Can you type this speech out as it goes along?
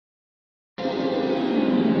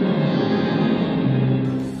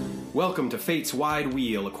Welcome to Fate's Wide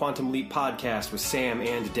Wheel, a Quantum Leap podcast with Sam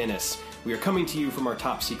and Dennis. We are coming to you from our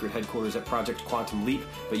top secret headquarters at Project Quantum Leap,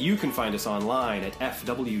 but you can find us online at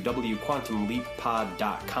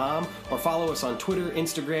fwwquantumleappod.com or follow us on Twitter,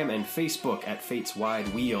 Instagram, and Facebook at Fate's Wide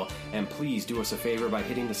Wheel. And please do us a favor by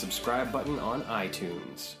hitting the subscribe button on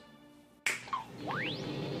iTunes.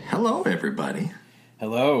 Hello, everybody.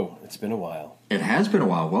 Hello. It's been a while. It has been a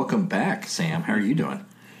while. Welcome back, Sam. How are you doing?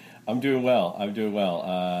 I'm doing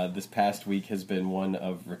well. This past week has been one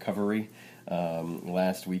of recovery.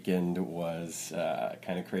 Last weekend was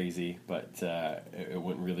kind of crazy, but it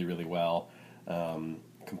went really, really well.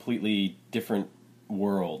 Completely different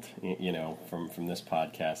world, from this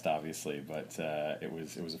podcast, obviously, but it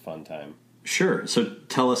was a fun time. Sure. So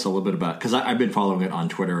tell us a little bit about, because I've been following it on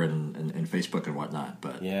Twitter and Facebook and whatnot.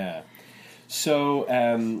 But yeah.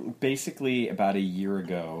 So basically, about a year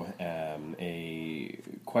ago, a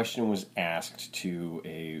question was asked to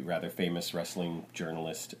a rather famous wrestling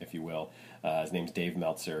journalist, if you will. His name's Dave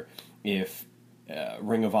Meltzer. If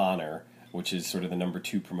Ring of Honor, which is sort of the number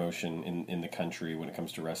 2 promotion in the country when it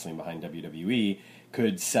comes to wrestling behind WWE,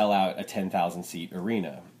 could sell out a 10,000-seat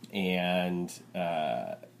arena. And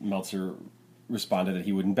Meltzer responded that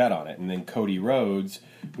he wouldn't bet on it. And then Cody Rhodes,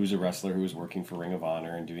 who's a wrestler who was working for Ring of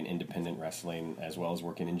Honor and doing independent wrestling as well as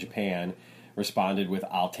working in Japan, responded with,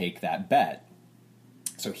 "I'll take that bet."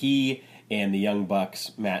 So he and the Young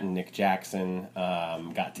Bucks, Matt and Nick Jackson,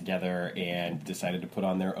 got together and decided to put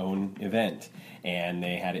on their own event. And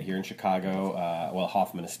they had it here in Chicago,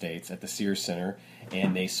 Hoffman Estates, at the Sears Center,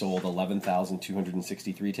 and they sold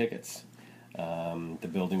 11,263 tickets. The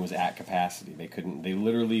building was at capacity. They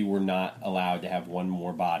literally were not allowed to have one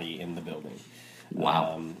more body in the building.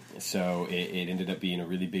 Wow. So it ended up being a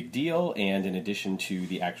really big deal, and in addition to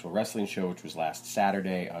the actual wrestling show, which was last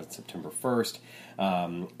Saturday on September 1st,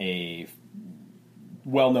 a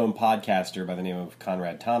well-known podcaster by the name of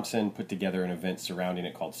Conrad Thompson put together an event surrounding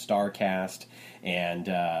it called Starcast, and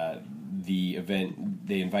the event,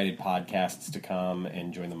 they invited podcasts to come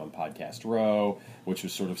and join them on Podcast Row, which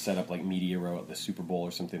was sort of set up like Media Row at the Super Bowl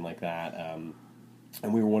or something like that,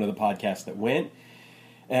 and we were one of the podcasts that went.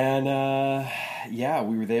 And,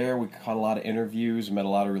 we were there. We caught a lot of interviews, met a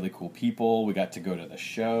lot of really cool people. We got to go to the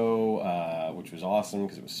show, which was awesome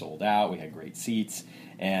because it was sold out. We had great seats.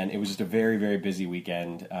 And it was just a very, very busy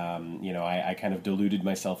weekend. I kind of deluded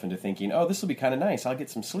myself into thinking, oh, this will be kind of nice. I'll get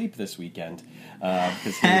some sleep this weekend.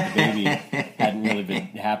 Because the baby hadn't really been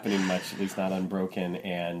happening much, at least not unbroken.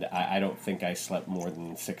 And I don't think I slept more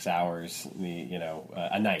than 6 hours,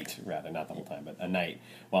 a night, rather, not the whole time, but a night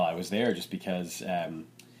while I was there, just because... an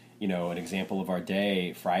example of our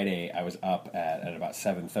day, Friday, I was up at about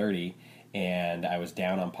 7:30, and I was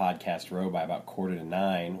down on Podcast Row by about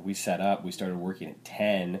 8:45. We set up. We started working at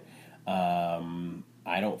 10.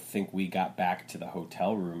 I don't think we got back to the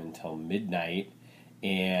hotel room until midnight,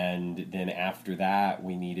 and then after that,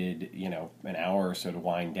 we needed, an hour or so to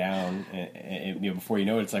wind down. And before you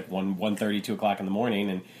know it, it's like 1:30, 2 o'clock in the morning,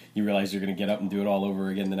 and you realize you're going to get up and do it all over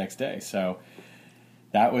again the next day. So...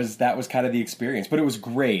 That was kind of the experience, but it was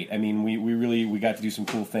great. I mean, we got to do some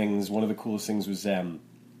cool things. One of the coolest things was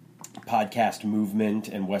Podcast Movement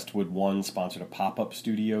and Westwood One sponsored a pop-up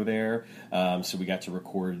studio there, so we got to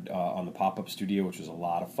record on the pop-up studio, which was a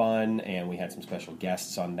lot of fun, and we had some special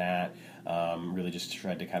guests on that. Really just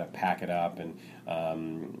tried to kind of pack it up, and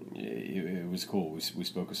it was cool. We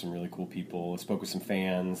spoke with some really cool people, spoke with some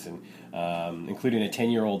fans, and including a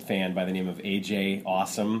 10-year-old fan by the name of AJ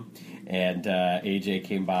Awesome, and AJ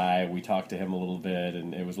came by. We talked to him a little bit,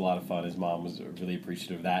 and it was a lot of fun. His mom was really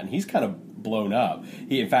appreciative of that, and he's kind of blown up.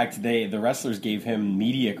 In fact, the wrestlers gave him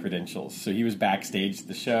media credentials, so he was backstage at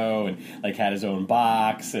the show and had his own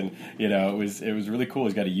box, and it was really cool.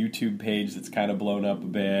 He's got a YouTube page that's kind of blown up a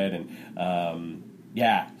bit, and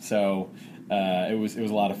it was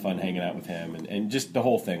a lot of fun hanging out with him, and just the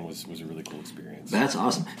whole thing was a really cool experience. That's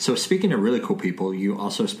awesome. So speaking of really cool people, you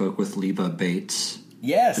also spoke with Leva Bates.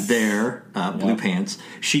 Yes. There, Blue Pants.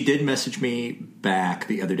 She did message me back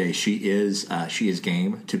the other day. She is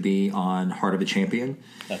game to be on Heart of a Champion.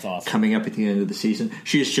 That's awesome. Coming up at the end of the season.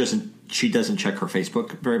 She doesn't check her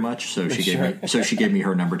Facebook very much, so she gave me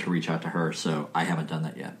her number to reach out to her. So I haven't done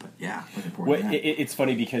that yet, but yeah, looking forward to that. It's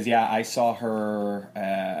funny because I saw her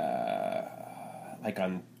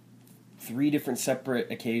on three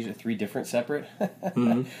separate occasions,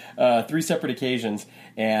 mm-hmm. 3 separate occasions,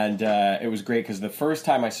 and it was great because the first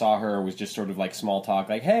time I saw her was just sort of like small talk,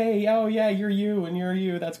 like, hey, oh yeah, you're you, and you're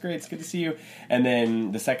you, that's great, it's good to see you. And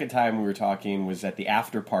then the second time we were talking was at the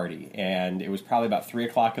after party, and it was probably about 3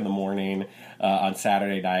 o'clock in the morning on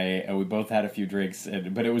Saturday night, and we both had a few drinks,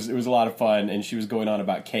 but it was a lot of fun, and she was going on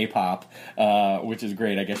about K-pop, which is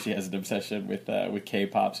great. I guess she has an obsession with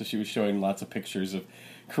K-pop, so she was showing lots of pictures of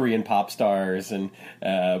Korean pop stars and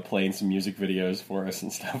playing some music videos for us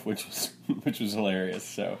and stuff, which was hilarious.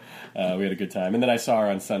 So we had a good time. And then I saw her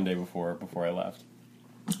on Sunday before I left.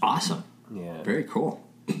 Awesome. Yeah. Very cool.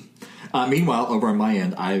 Meanwhile, over on my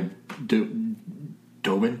end, I've dove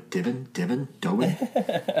in.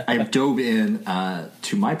 I have dove in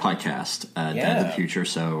to my podcast, Dad of the Future.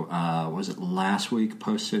 So was it last week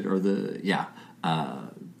posted or the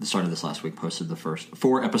start of this last week posted the first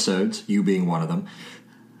 4 episodes, you being one of them.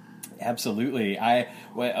 Absolutely. It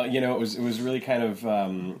was really kind of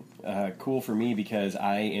cool for me because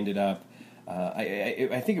I ended up,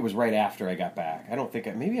 I think it was right after I got back.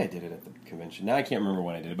 Maybe I did it at the convention. Now I can't remember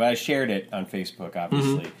when I did it, but I shared it on Facebook,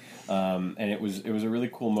 obviously. Mm-hmm. And it was a really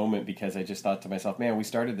cool moment because I just thought to myself, man, we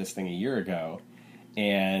started this thing a year ago,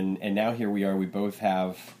 and now here we are. We both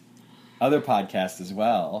have other podcasts as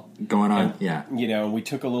well going on. And, and we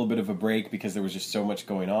took a little bit of a break because there was just so much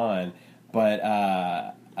going on, but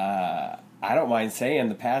I don't mind saying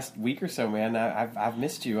the past week or so, man, I've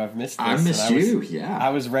missed you. I've missed this. I missed you, yeah. I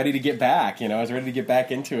was ready to get back. I was ready to get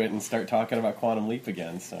back into it and start talking about Quantum Leap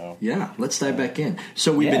again. So yeah, let's dive back in.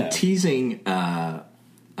 So we've been teasing on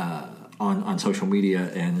social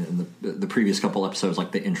media and in the previous couple episodes,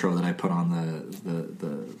 like the intro that I put on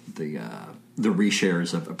the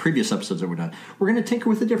reshares of previous episodes that were done. We're going to tinker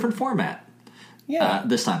with a different format.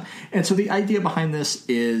 This time. And so the idea behind this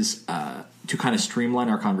is to kind of streamline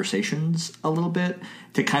our conversations a little bit,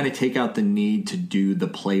 to kind of take out the need to do the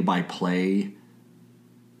play-by-play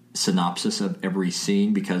synopsis of every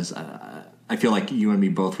scene, because I feel like you and me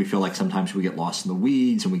both, we feel like sometimes we get lost in the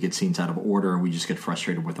weeds and we get scenes out of order and we just get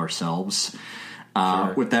frustrated with ourselves.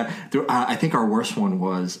 Sure. With that, I think our worst one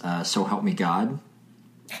was So Help Me God.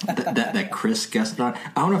 that Chris guested on.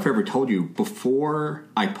 I don't know if I ever told you, before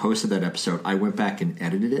I posted that episode, I went back and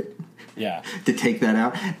edited it. Yeah. To take that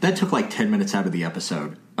out. That took like 10 minutes out of the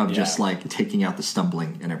episode of just like taking out the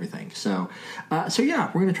stumbling and everything. So yeah,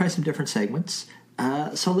 we're going to try some different segments.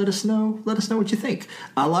 So let us know what you think.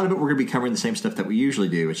 A lot of it we're going to be covering the same stuff that we usually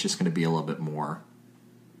do. It's just going to be a little bit more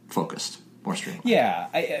focused. More streamlined. Yeah,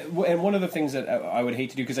 and one of the things that I would hate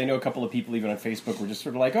to do, because I know a couple of people even on Facebook were just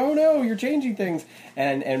sort of like, "Oh no, you're changing things,"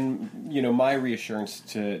 and my reassurance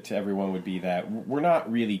to everyone would be that we're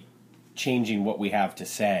not really changing what we have to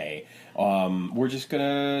say. We're just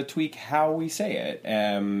gonna tweak how we say it,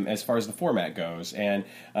 as far as the format goes, and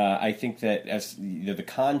I think that as the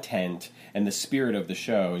content and the spirit of the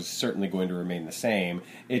show is certainly going to remain the same.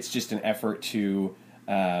 It's just an effort to.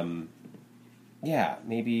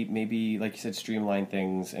 Maybe like you said, streamline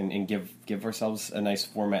things and give ourselves a nice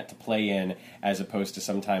format to play in, as opposed to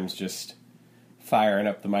sometimes just firing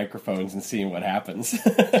up the microphones and seeing what happens.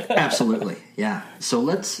 Absolutely, yeah. So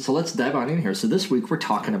let's dive on in here. So this week we're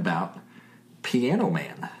talking about Piano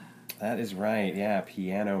Man. That is right, yeah,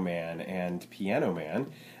 Piano Man. And Piano Man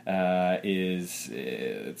is,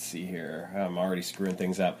 let's see here, I'm already screwing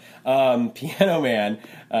things up. Piano Man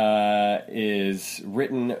is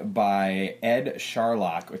written by Ed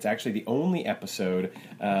Sharlock. It's actually the only episode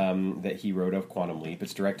that he wrote of Quantum Leap.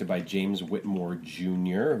 It's directed by James Whitmore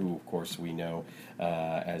Jr., who, of course, we know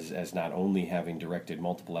as not only having directed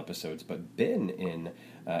multiple episodes, but been in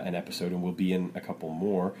an episode and will be in a couple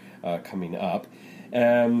more coming up.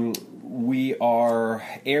 We are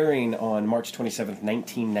airing on March 27th,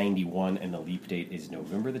 1991, and the leap date is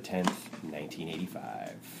November the 10th,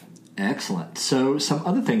 1985. Excellent. So some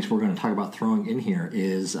other things we're going to talk about throwing in here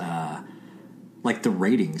is like the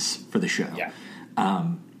ratings for the show. Yeah.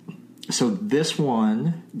 So this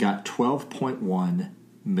one got 12.1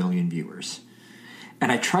 million viewers.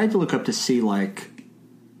 And I tried to look up to see, like,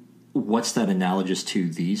 what's that analogous to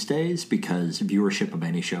these days? Because viewership of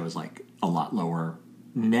any show is, like, a lot lower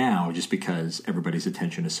now, just because everybody's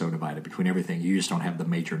attention is so divided between everything. You just don't have the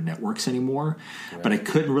major networks anymore. Right. But I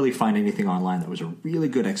couldn't really find anything online that was a really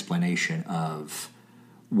good explanation of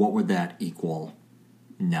what would that equal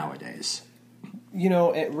nowadays.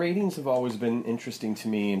 Ratings have always been interesting to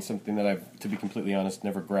me, and something that I've, to be completely honest,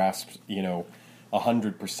 never grasped,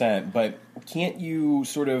 100%. But can't you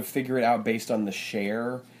sort of figure it out based on the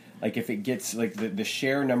share? Like, if it gets, like, the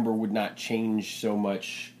share number would not change so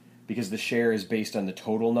much because the share is based on the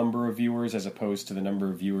total number of viewers as opposed to the number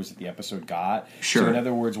of viewers that the episode got. Sure. So in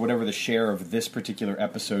other words, whatever the share of this particular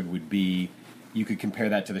episode would be, you could compare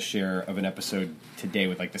that to the share of an episode today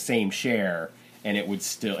with like the same share, and it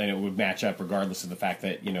would match up regardless of the fact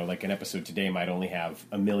that, you know, like an episode today might only have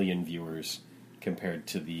 1 million viewers compared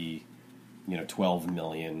to the, you know, 12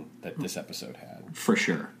 million that this episode had. For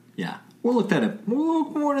sure. Yeah. We'll look that up. We'll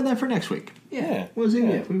look more into that for next week. Yeah. We'll see.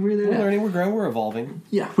 Yeah. We're learning, we're growing, we're evolving.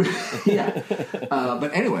 Yeah. Yeah.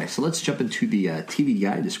 But anyway, so let's jump into the TV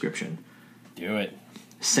guide description. Do it.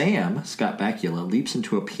 Sam, Scott Bakula, leaps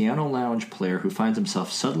into a piano lounge player who finds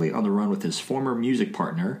himself suddenly on the run with his former music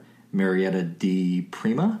partner, Marietta Di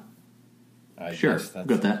Prima. Sure,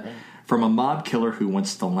 got that. Right. From a mob killer who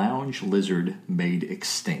wants the lounge lizard made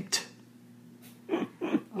extinct.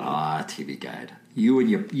 TV guide. You and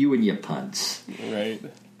your puns. Right.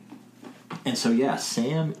 And so, yeah,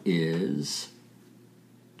 Sam is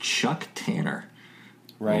Chuck Tanner.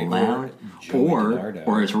 Right.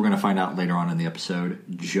 Or as we're going to find out later on in the episode,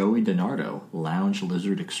 Joey DiNardo, lounge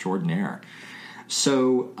lizard extraordinaire.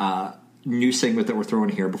 So, new segment that we're throwing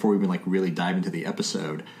here before we even like really dive into the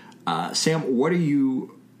episode. Sam, what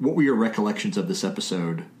were your recollections of this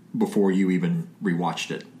episode before you even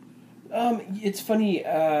rewatched it? It's funny.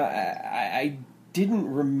 I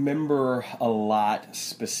didn't remember a lot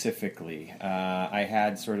specifically. I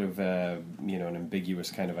had sort of an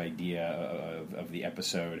ambiguous kind of idea of the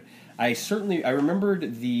episode. I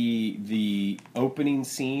remembered the opening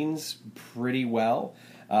scenes pretty well,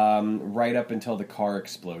 right up until the car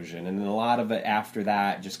explosion, and then a lot of it after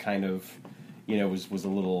that just kind of, you know, was a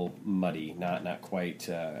little muddy, not quite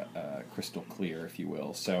crystal clear, if you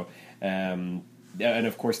will. So. And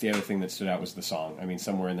of course, the other thing that stood out was the song. I mean,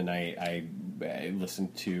 Somewhere in the Night, I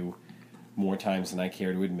listened to more times than I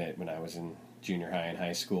care to admit when I was in junior high and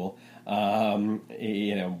high school.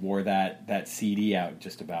 Wore that CD out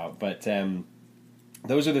just about. But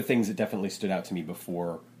those are the things that definitely stood out to me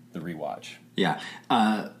before the rewatch. Yeah.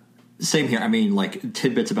 Same here. I mean, like,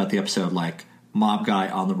 tidbits about the episode, like, mob guy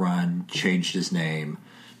on the run, changed his name,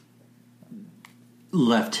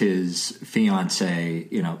 left his fiance,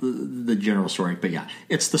 you know, the general story. But yeah,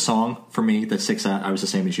 it's the song for me that sticks out. I was the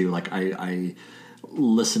same as you. Like, I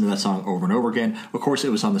listened to that song over and over again. Of course, it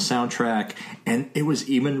was on the soundtrack, and it was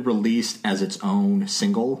even released as its own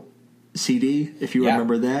single CD, if you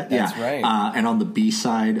remember that. That's right. And on the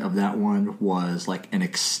B-side of that one was like an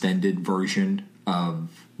extended version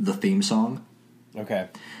of the theme song. Okay.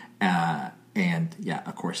 And yeah,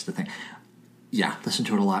 of course, the thing. Yeah, listen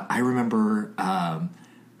to it a lot. I remember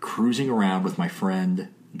cruising around with my friend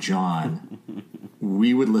John.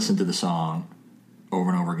 We would listen to the song over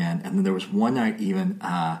and over again. And then there was one night even,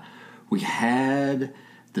 we had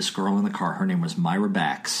this girl in the car. Her name was Myra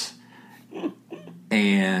Bax.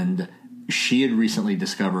 And she had recently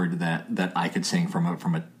discovered that I could sing from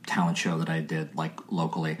a talent show that I did, like,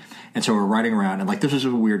 locally. And so we're riding around, and, like, this was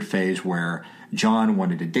a weird phase where John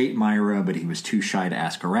wanted to date Myra, but he was too shy to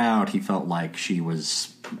ask her out. He felt like she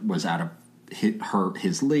was out of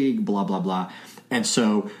his league, blah, blah, blah. And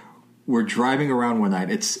so we're driving around one night.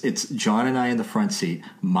 It's John and I in the front seat,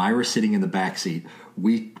 Myra sitting in the back seat.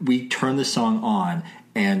 We turned the song on,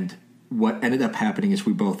 and what ended up happening is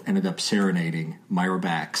we both ended up serenading Myra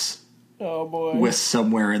Bax. Oh, boy. With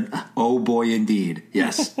Somewhere in... Oh, boy, indeed.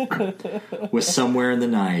 Yes. With Somewhere in the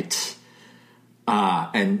Night.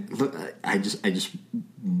 And look, I just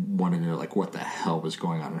wanted to know, like, what the hell was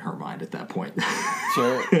going on in her mind at that point.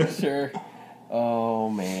 Sure.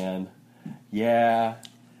 Oh, man. Yeah.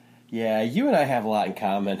 Yeah, you and I have a lot in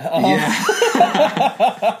common. Yeah.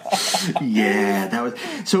 Yeah, that was...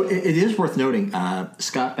 So it is worth noting,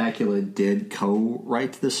 Scott Bakula did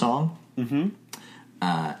co-write the song. Mm-hmm.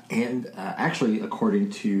 And actually, according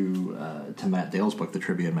to Matt Dale's book, the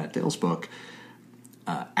trivia in Matt Dale's book,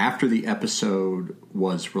 after the episode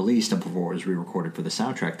was released and before it was re-recorded for the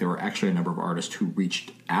soundtrack, there were actually a number of artists who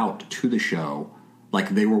reached out to the show, like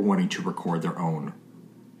they were wanting to record their own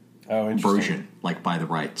version, like buy the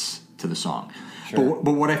rights to the song. Sure.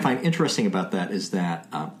 But what I find interesting about that is that,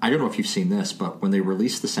 I don't know if you've seen this, but when they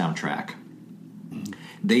released the soundtrack,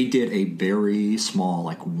 they did a very small,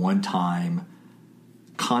 like, one-time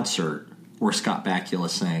concert where Scott Bakula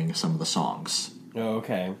sang some of the songs. Oh,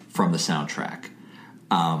 okay. From the soundtrack.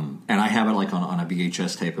 And I have it like on a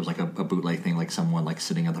VHS tape. It was like a bootleg thing, like someone like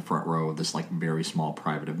sitting at the front row of this like very small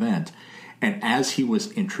private event. And as he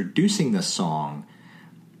was introducing this song,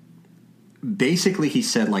 basically he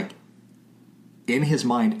said, like, in his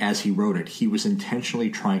mind as he wrote it, he was intentionally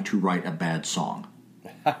trying to write a bad song.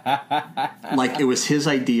 Like, it was his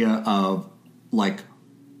idea of, like,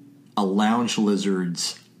 a lounge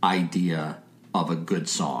lizard's idea of a good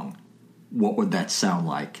song. What would that sound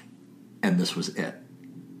like? And this was it.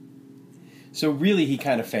 So really, he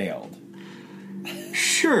kind of failed.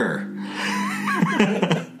 Sure.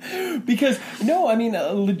 Because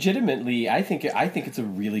legitimately, I think it's a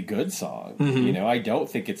really good song. Mm-hmm. I don't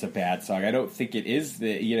think it's a bad song. I don't think it is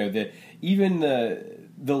even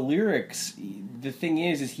the lyrics. The thing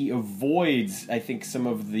is he avoids, I think, some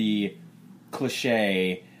of the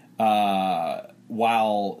cliche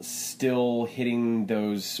while still hitting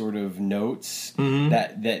those sort of notes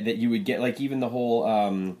that you would get, like even the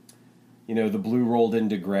whole. The blue rolled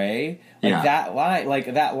into gray. That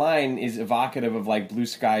line is evocative of like blue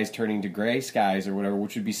skies turning to gray skies or whatever,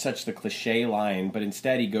 which would be such the cliche line. But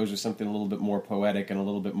instead, he goes with something a little bit more poetic and a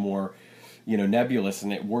little bit more, nebulous,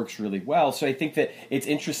 and it works really well. So I think that it's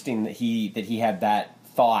interesting that he had that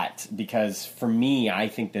thought, because for me, I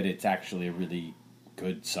think that it's actually a really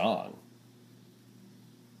good song.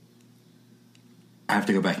 I have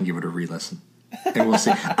to go back and give it a re-listen. And we'll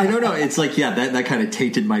see. I don't know. It's like, that kind of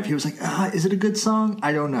tainted my view. It was like, is it a good song?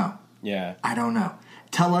 I don't know. Yeah. I don't know.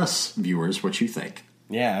 Tell us, viewers, what you think.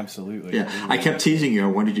 Yeah, absolutely. Yeah. I kept teasing you. I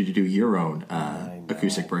wanted you to do your own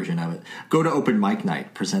acoustic version of it. Go to open mic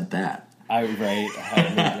night. Present that. Maybe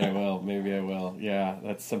I will. Yeah,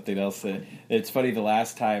 that's something else. It's funny. I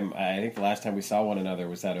think the last time we saw one another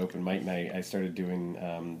was that open mic night. I started doing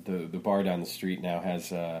the bar down the street now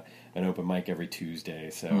has an open mic every Tuesday.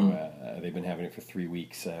 So they've been having it for 3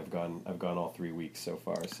 weeks. I've gone all 3 weeks so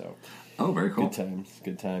far. So very cool.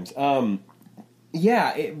 Good times.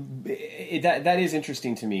 That is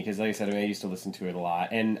interesting to me because, like I said, I used to listen to it a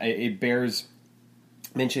lot, and it bears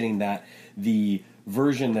mentioning that the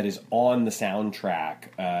version that is on the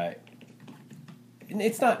soundtrack,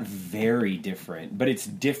 it's not very different, but it's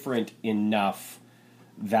different enough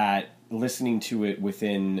that listening to it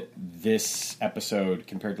within this episode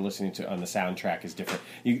compared to listening to on the soundtrack is different.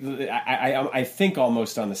 I think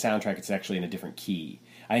almost on the soundtrack it's actually in a different key.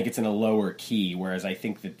 I think it's in a lower key, whereas I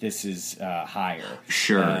think that this is higher.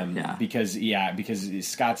 Sure, because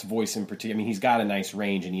Scott's voice in particular, he's got a nice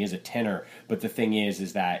range and he is a tenor, but the thing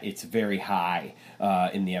is that it's very high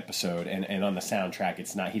in the episode, and on the soundtrack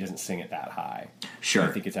it's not. He doesn't sing it that high. Sure. So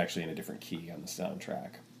I think it's actually in a different key on the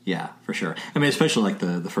soundtrack. Yeah, for sure. Especially like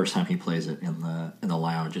the first time he plays it in the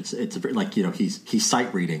lounge, it's like he's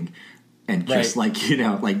sight reading and just like getting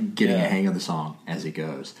a hang of the song as he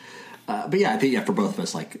goes. But I think for both of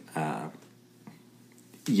us,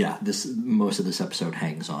 most of this episode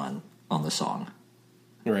hangs on the song.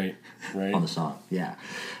 Right. On the song, yeah.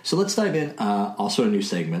 So let's dive in. Also a new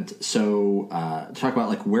segment. So talk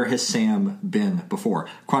about where has Sam been before?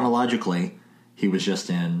 Chronologically, he was just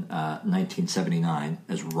in 1979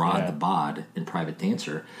 as Rod the Bod in Private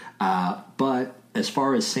Dancer. But as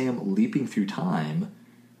far as Sam leaping through time,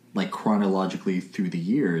 chronologically through the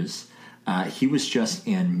years, he was just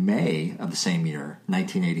in May of the same year,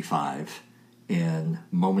 1985, in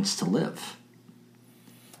Moments to Live.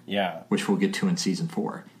 Yeah. Which we'll get to in season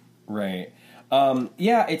 4. Right.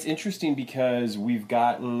 It's interesting because we've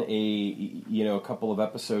gotten a couple of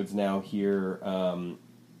episodes now here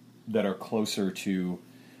that are closer to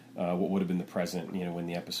what would have been the present, when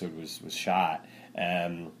the episode was shot.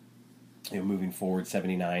 Moving forward,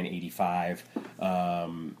 79, 85.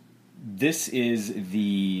 This is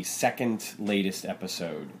the second latest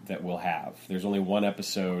episode that we'll have. There's only one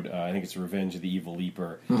episode, I think it's Revenge of the Evil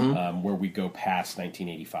Leaper, where we go past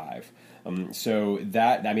 1985. So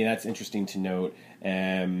that's interesting to note.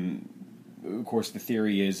 Of course, the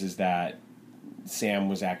theory is that Sam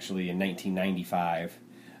was actually in 1995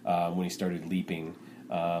 when he started leaping.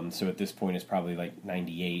 So at this point, it's probably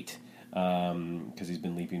 98 because he's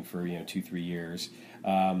been leaping for 2-3 years.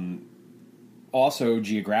 Also,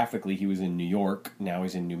 geographically, he was in New York. Now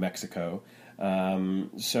he's in New Mexico.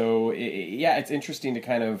 It's interesting to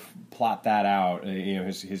kind of plot that out.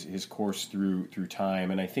 His course through time,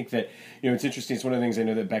 and I think that it's interesting. It's one of the things I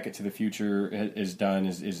know that Beckett to the Future has done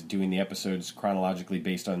is doing the episodes chronologically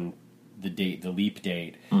based on the leap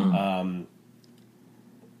date. I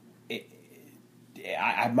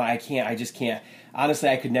just can't. Honestly,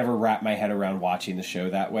 I could never wrap my head around watching the show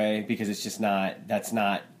that way because it's just not. That's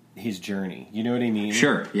not his journey. You know what I mean?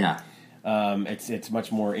 Sure. Yeah. It's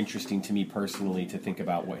much more interesting to me personally to think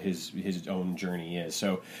about what his own journey is.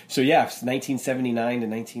 So 1979 to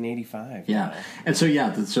 1985. Yeah. And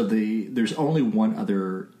there's only one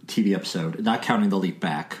other TV episode, not counting the leap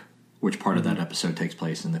back, which part of that episode takes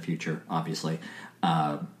place in the future, obviously.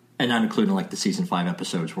 And not including the season 5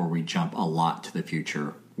 episodes where we jump a lot to the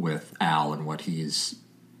future with Al and what he's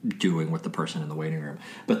doing with the person in the waiting room.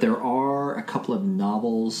 But there are a couple of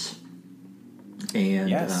novels And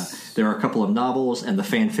there are a couple of novels, and the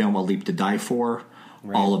fan film A Leap to Die For.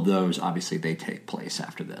 Right. All of those, obviously, they take place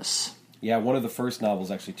after this. Yeah, one of the first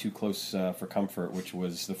novels, actually, Too Close for Comfort, which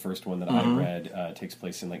was the first one that I read, takes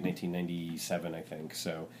place in like 1997, I think,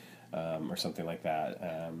 so or something like that.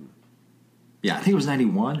 Yeah, I think it was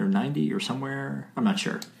 91 or 90 or somewhere. I'm not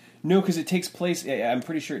sure. No, because it takes place. I'm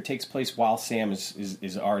pretty sure it takes place while Sam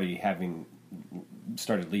is already having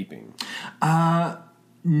started leaping.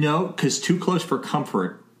 No, because Too Close for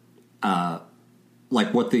Comfort,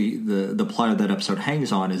 like what the plot of that episode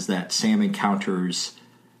hangs on is that Sam encounters,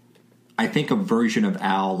 I think, a version of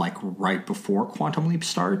Al like right before Quantum Leap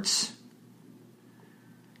starts.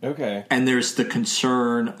 Okay. And there's the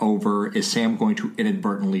concern over, is Sam going to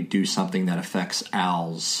inadvertently do something that affects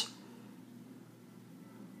Al's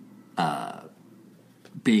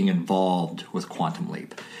being involved with Quantum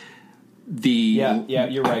Leap. Yeah,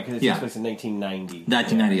 you're right, because it takes place in 1990.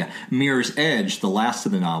 1990, yeah. Mirror's Edge, the last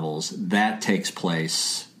of the novels, that takes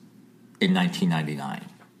place in 1999.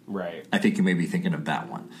 Right. I think you may be thinking of that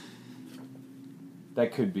one.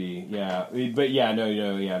 That could be, yeah. But yeah, no,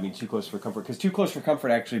 I mean, Too Close for Comfort. Because Too Close for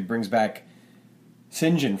Comfort actually brings back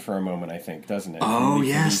St. for a moment, I think, doesn't it? Oh,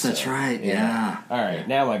 yes, that's right, yeah. All right,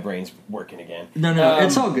 now my brain's working again. No,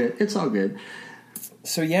 it's all good. It's all good.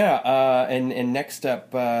 So, yeah, and next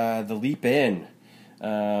up, the Leap In.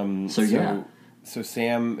 So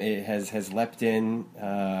Sam has leapt in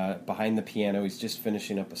behind the piano. He's just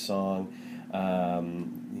finishing up a song.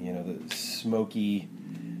 The smoky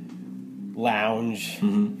lounge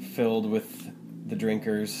filled with the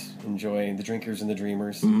drinkers and the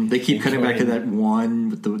dreamers. They keep cutting back to that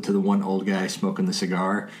one to the one old guy smoking the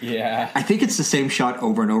cigar. Yeah, I think it's the same shot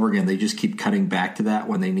over and over again. They just keep cutting back to that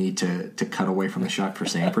when they need to cut away from the shot for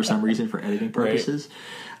Sam for some reason, for editing purposes.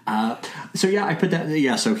 Right. I put that.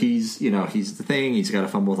 Yeah, so he's the thing. He's got to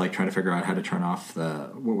fumble with like trying to figure out how to turn off the,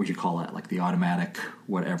 what would you call it, like the automatic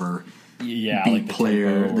whatever. Yeah, beat like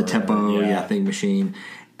player, the tempo thing machine.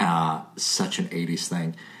 Such an 80s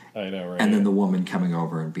thing. I know, right? And then the woman coming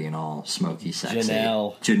over and being all smoky, sexy.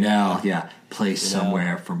 Janelle, play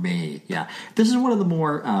Somewhere for Me. Yeah, this is one of the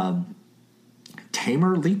more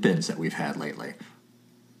tamer leap-ins that we've had lately.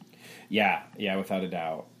 Yeah, without a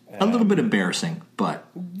doubt. A little bit embarrassing, but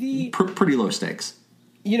pretty low stakes.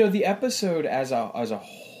 The episode as a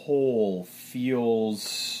whole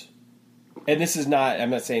feels, and this is not, I'm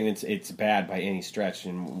not saying it's bad by any stretch,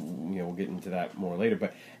 and we'll get into that more later,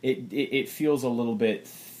 but it feels a little bit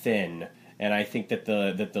thin, and I think that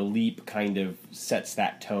the leap kind of sets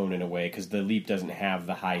that tone in a way, because the leap doesn't have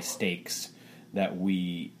the high stakes that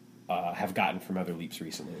we have gotten from other leaps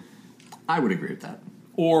recently. I would agree with that.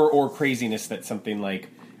 Or craziness that something like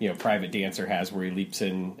Private Dancer has, where he leaps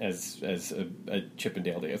in as a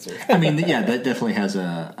Chippendale dancer. I mean, yeah, that definitely has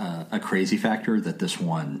a crazy factor that this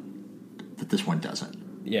one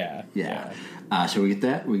doesn't. Yeah. So we get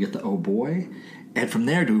that. We get the oh boy, and from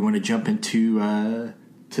there, do we want to jump into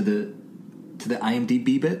to the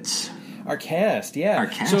IMDb bits? Our cast, yeah. Our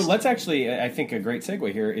cast. So let's actually, I think a great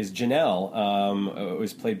segue here is Janelle,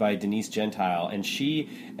 was played by Denise Gentile, and she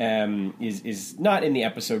is not in the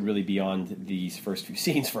episode really beyond these first few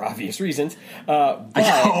scenes for obvious reasons.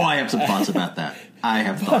 I have some thoughts about that. I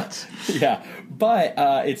have thoughts. Yeah, but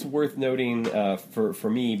it's worth noting for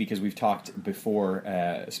me, because we've talked before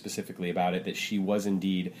specifically about it, that she was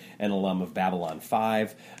indeed an alum of Babylon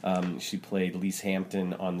 5. She played Lise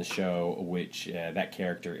Hampton on the show, which that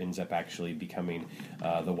character ends up actually becoming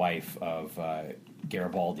the wife of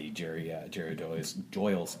Garibaldi, Jerry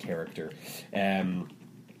Doyle's character, and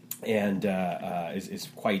is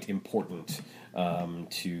quite important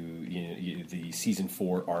to the season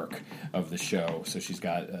 4 arc of the show. So she's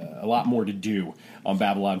got a lot more to do on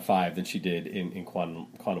Babylon 5 than she did in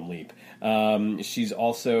Quantum Leap. She's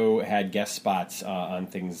also had guest spots on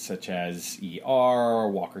things such as ER,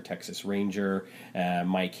 Walker, Texas Ranger,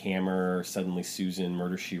 Mike Hammer, Suddenly Susan,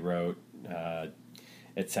 Murder, She Wrote,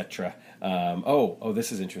 etc.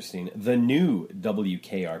 This is interesting. The new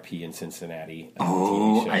WKRP in Cincinnati.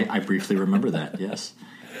 Oh, I briefly remember that, yes.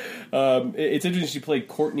 It's interesting. She played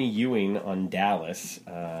Courtney Ewing on Dallas,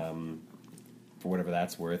 for whatever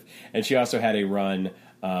that's worth. And she also had a run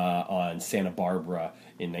on Santa Barbara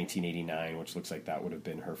in 1989, which looks like that would have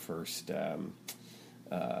been her first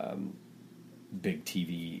big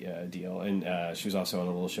TV deal. And she was also on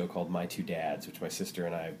a little show called My Two Dads, which my sister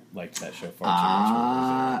and I liked that show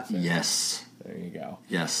far too much. Yes. There you go.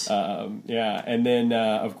 Yes. And then,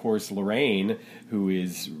 of course, Lorraine, who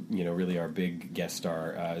is, really our big guest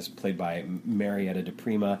star, is played by Marietta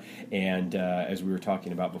DePrima. And as we were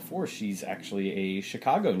talking about before, she's actually a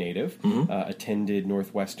Chicago native, attended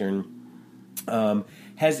Northwestern,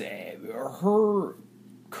 has her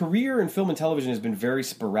career in film and television has been very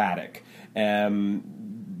sporadic.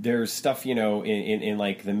 There's stuff, in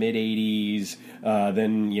like the mid 80s,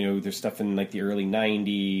 then, there's stuff in like the early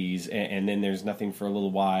 90s, and then there's nothing for a little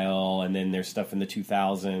while, and then there's stuff in the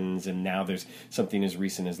 2000s, and now there's something as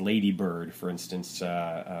recent as Lady Bird, for instance,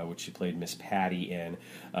 which she played Miss Patty in.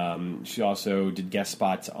 She also did guest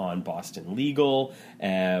spots on Boston Legal,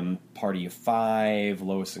 Party of Five,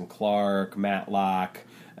 Lois and Clark, Matlock,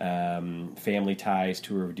 Family Ties,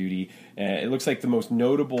 Tour of Duty. It looks like the most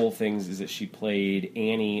notable things is that she played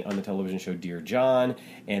Annie on the television show Dear John,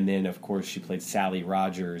 and then, of course, she played Sally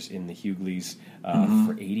Rogers in The Hughleys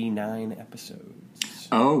for 89 episodes.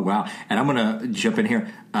 Oh, wow. And I'm going to jump in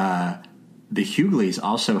here. The Hughleys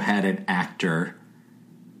also had an actor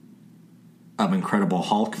of Incredible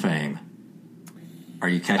Hulk fame. Are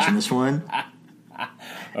you catching this one?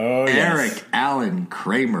 Oh, Eric yes. Allen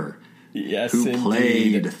Kramer. Yes, who indeed.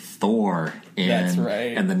 played Thor in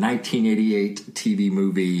the 1988 TV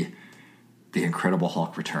movie The Incredible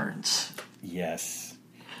Hulk Returns. Yes.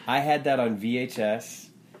 I had that on VHS,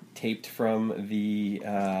 taped from the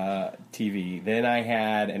TV. Then I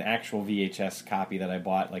had an actual VHS copy that I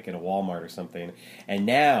bought like at a Walmart or something. And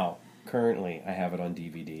now, currently, I have it on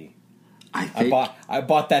DVD. I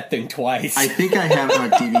bought that thing twice. I think I have it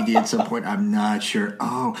on DVD at some point. I'm not sure.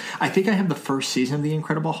 Oh, I think I have the first season of The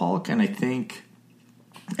Incredible Hulk, and I think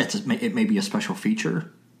it may be a special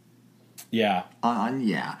feature. Yeah.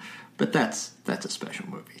 Yeah. But that's a special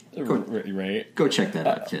movie. Right. Go check that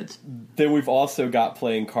out, kids. Then we've also got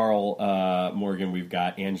playing Carl Morgan, we've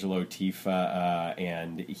got Angelo Tifa,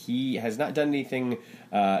 and he has not done anything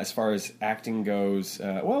as far as acting goes.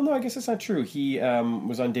 Well, no, I guess that's not true. He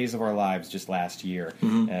was on Days of Our Lives just last year,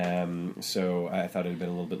 so I thought it had been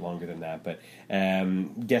a little bit longer than that. But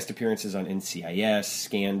guest appearances on NCIS,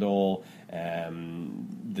 Scandal,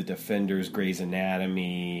 The Defenders, Grey's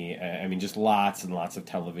Anatomy. Just lots and lots of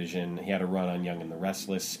television. He had a run on Young and the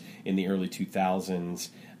Restless in the early 2000s.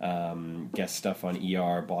 Guest stuff on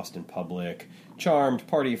ER, Boston Public, Charmed,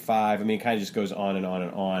 Party of Five. It kind of just goes on and on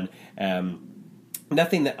and on.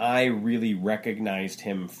 Nothing that I really recognized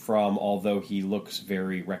him from, although he looks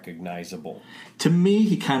very recognizable. To me,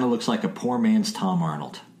 he kind of looks like a poor man's Tom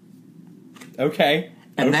Arnold. Okay.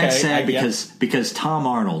 And that's sad because Tom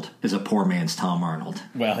Arnold is a poor man's Tom Arnold.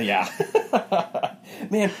 Well, yeah.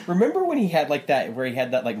 Man, remember when he had where he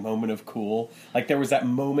had that moment of cool? Like there was that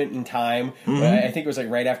moment in time, I think it was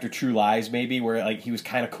right after True Lies maybe, where he was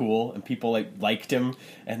kind of cool and people liked him,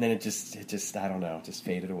 and then it just I don't know, it just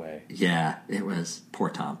faded away. Yeah, it was poor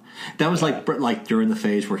Tom. That was like during the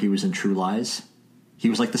phase where he was in True Lies. He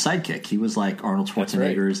was like the sidekick. He was like Arnold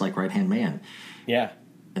Schwarzenegger's right-hand man. Yeah.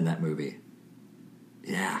 In that movie.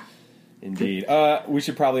 Yeah. Indeed. We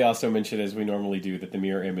should probably also mention, as we normally do, that the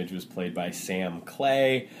mirror image was played by Sam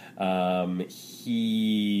Clay.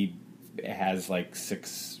 He has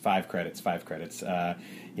 5 credits.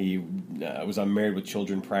 He was on Married with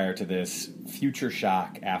Children prior to this, Future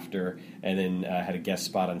Shock after, and then had a guest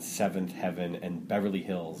spot on Seventh Heaven and Beverly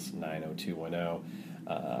Hills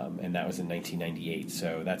 90210. And that was in 1998.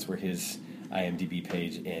 So that's where his IMDb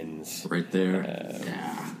page ends. Right there.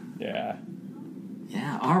 Yeah.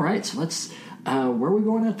 Yeah. All right. So let's. Where are we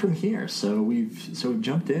going at from here? So we've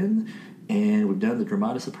jumped in, and we've done the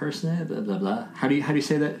dramatis personae. Blah blah blah. How do you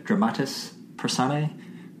say that? Dramatis personae.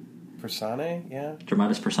 Personae. Yeah.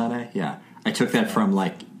 Dramatis personae. Yeah. I took that from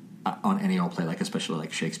on any old play, especially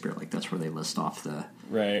Shakespeare. That's where they list off the.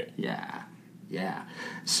 Right. Yeah. Yeah.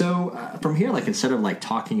 So from here, instead of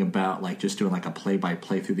talking about just doing a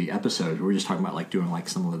play-by-play through the episode, we're just talking about doing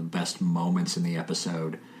some of the best moments in the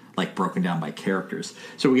episode. Broken down by characters.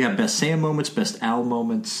 So we have best Sam moments, best Al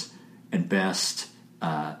moments, and best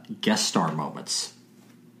guest star moments.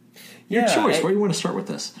 Your choice. Where do you want to start with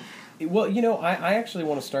this? Well, I actually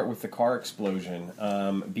want to start with the car explosion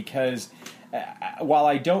because while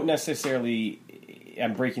I don't necessarily...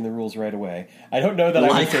 I'm breaking the rules right away. I don't know that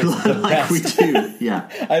I would say it's the best. We do, yeah.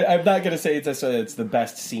 I'm not going to say it's the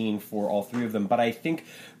best scene for all three of them, but I think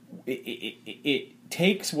it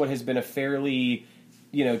takes what has been a fairly...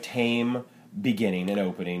 tame beginning and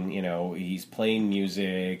opening. He's playing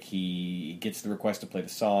music. He gets the request to play the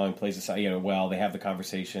song, plays the song. They have the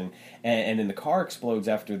conversation, and then the car explodes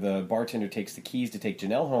after the bartender takes the keys to take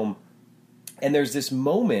Janelle home. And there's this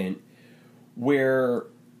moment where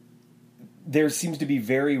there seems to be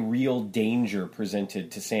very real danger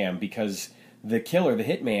presented to Sam because the killer, the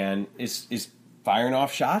hitman, is firing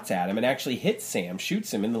off shots at him and actually hits Sam,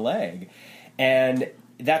 shoots him in the leg, and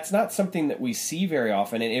that's not something that we see very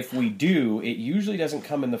often, and if we do, it usually doesn't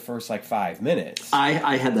come in the first 5 minutes.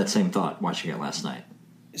 I had that same thought watching it last night.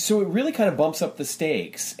 So it really kind of bumps up the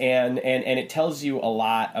stakes, and it tells you a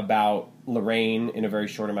lot about Lorraine in a very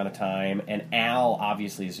short amount of time, and Al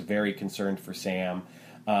obviously is very concerned for Sam.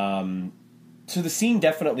 So the scene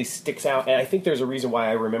definitely sticks out, and I think there's a reason why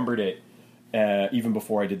I remembered it even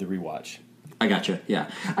before I did the rewatch. I gotcha. Yeah,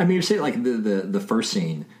 I mean, you say the first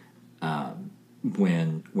scene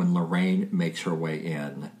when Lorraine makes her way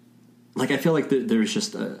in. I feel like there's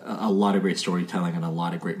just a lot of great storytelling and a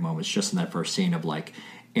lot of great moments just in that first scene of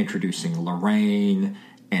introducing Lorraine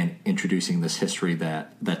and introducing this history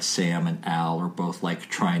that Sam and Al are both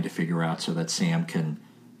trying to figure out so that Sam can,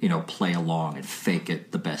 play along and fake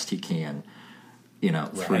it the best he can,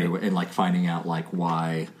 through and finding out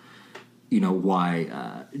why,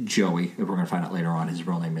 why Joey, if we're going to find out later on his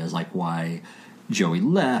real name is, why Joey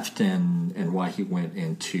left and why he went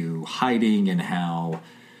into hiding and how,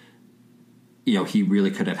 he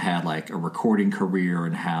really could have had a recording career,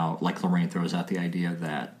 and how Lorraine throws out the idea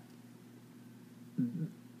that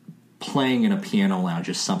playing in a piano lounge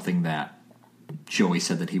is something that Joey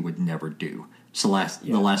said that he would never do. So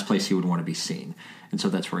the last place he would want to be seen, and so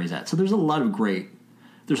that's where he's at. So there's a lot of great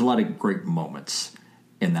moments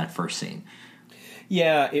in that first scene.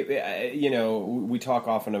 Yeah, we talk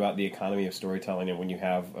often about the economy of storytelling, and when you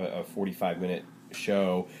have a 45-minute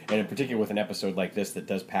show, and in particular with an episode like this that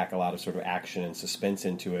does pack a lot of sort of action and suspense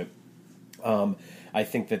into it, I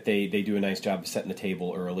think that they do a nice job of setting the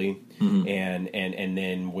table early, and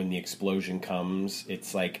then when the explosion comes,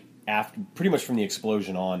 it's after pretty much from the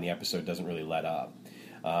explosion on, the episode doesn't really let up.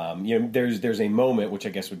 There's a moment, which I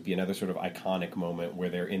guess would be another sort of iconic moment, where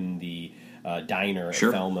they're in the diner at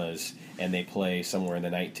Thelma's, and they play Somewhere in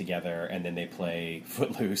the Night together, and then they play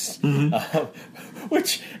Footloose,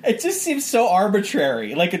 which it just seems so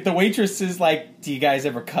arbitrary. The waitress is do you guys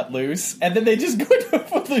ever cut loose? And then they just go to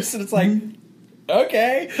Footloose, and it's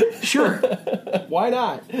okay. Sure. Why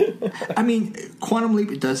not? I mean, Quantum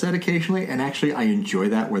Leap does that occasionally, and actually I enjoy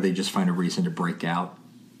that, where they just find a reason to break out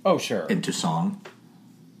into song.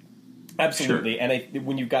 Absolutely. Sure. And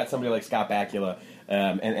when you've got somebody like Scott Bakula,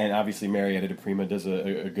 and obviously Marietta de Prima does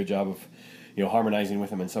a good job of harmonizing with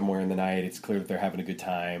them in Somewhere in the Night, it's clear that they're having a good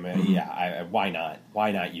time. And why not?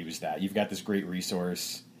 Why not use that? You've got this great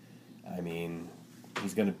resource. I mean,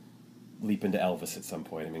 he's going to leap into Elvis at some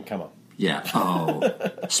point. I mean, come on. Yeah. Oh,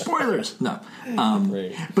 spoilers. No.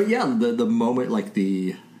 But yeah, the moment,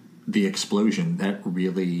 the explosion, that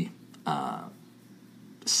really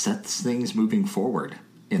sets things moving forward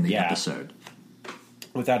in the episode.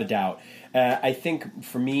 Without a doubt. I think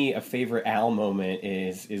for me, a favorite Al moment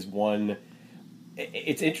is one.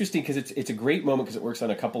 It's interesting because it's a great moment because it works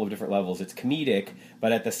on a couple of different levels. It's comedic,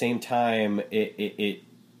 but at the same time, it's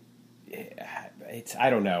I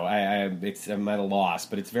don't know. I'm at a loss,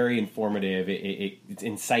 but it's very informative. It's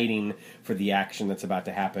inciting for the action that's about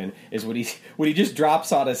to happen. Is what he just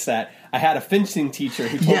drops on us that I had a fencing teacher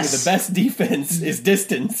who told me the best defense is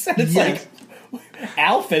distance, and it's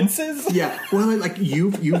Al fences. Yeah, well,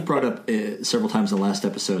 you've brought up several times in the last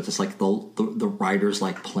episodes. It's the writers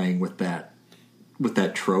playing with that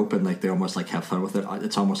trope, and they almost have fun with it.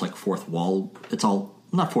 It's almost fourth wall. It's all.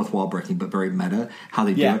 Not fourth wall breaking, but very meta, how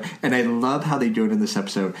they do it. And I love how they do it in this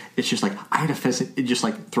episode. It's just I had a fencing, just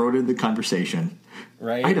throw it in the conversation.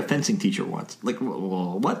 Right. I had a fencing teacher once.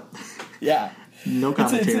 What? Yeah. No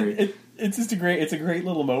commentary. It's just a great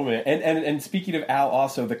little moment. And speaking of Al,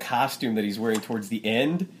 also the costume that he's wearing towards the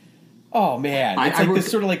end. Oh man, it's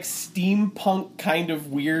this sort of steampunk kind of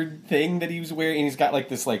weird thing that he was wearing, and he's got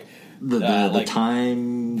this the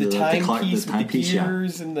timepiece with the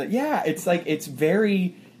gears and it's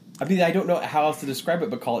very. I mean, I don't know how else to describe it,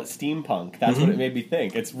 but call it steampunk. That's what it made me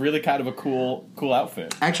think. It's really kind of a cool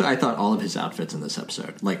outfit. Actually, I thought all of his outfits in this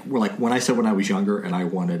episode, when I said when I was younger and I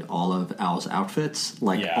wanted all of Al's outfits,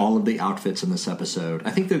 all of the outfits in this episode,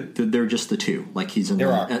 I think they're just the two. He's in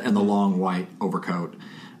the long white overcoat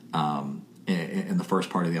in the first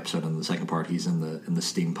part of the episode, and the second part he's in the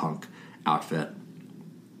steampunk outfit.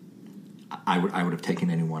 I would have taken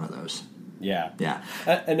any one of those. Yeah.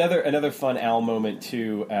 Another fun Al moment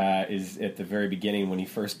too is at the very beginning when he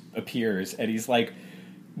first appears, and he's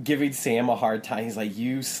giving Sam a hard time. He's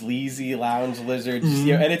you sleazy lounge lizard,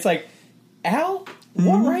 and it's Al,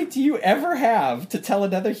 what right do you ever have to tell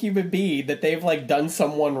another human being that they've done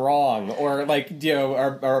someone wrong or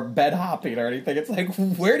or bed hopping or anything? It's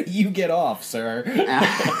where do you get off, sir?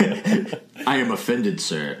 I am offended,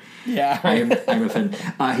 sir. Yeah, I'm offended.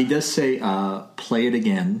 He does say, "Play it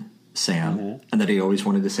again," Sam, and that he always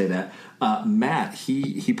wanted to say that. Matt,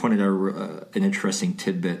 he pointed out an interesting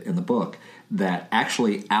tidbit in the book that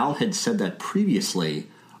actually Al had said that previously,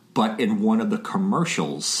 but in one of the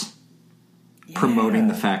commercials promoting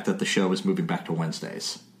the fact that the show was moving back to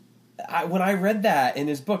Wednesdays. When I read that in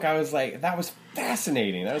his book, I was like, that was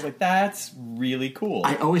fascinating. I was like, that's really cool.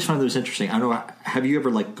 I always found those interesting. I don't know, have you ever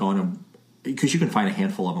gone and... Because you can find a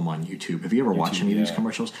handful of them on YouTube. Have you ever watched any of these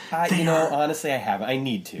commercials? Honestly, I haven't. I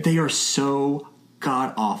need to. They are so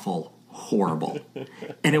god-awful horrible.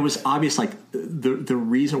 And it was obvious, the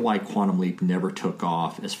reason why Quantum Leap never took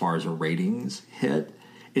off as far as a ratings hit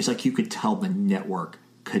is you could tell the network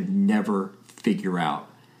could never figure out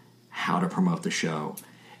how to promote the show.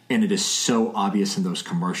 And it is so obvious in those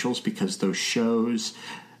commercials because those shows...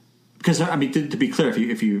 Because, I mean, to be clear,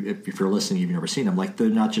 if you're listening, you've never seen them, they're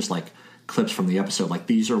not just clips from the episode.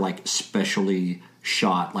 These are specially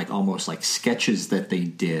shot, almost like sketches that they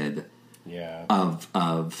did. Yeah.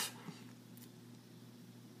 Of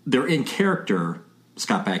they're in character,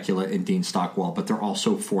 Scott Bakula and Dean Stockwell, but they're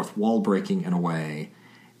also fourth wall breaking in a way,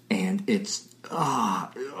 and it's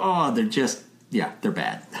they're just they're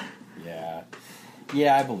bad.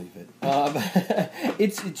 Yeah, I believe it.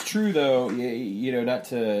 It's true though. Not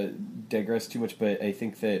to digress too much, but I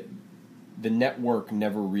think that the network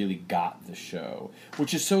never really got the show,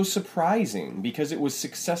 which is so surprising because it was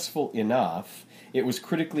successful enough. It was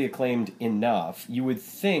critically acclaimed enough. You would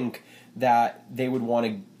think that they would want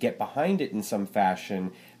to get behind it in some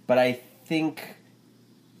fashion, but I think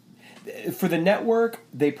for the network,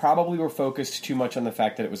 they probably were focused too much on the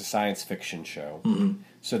fact that it was a science fiction show. Mm-hmm.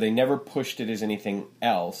 So they never pushed it as anything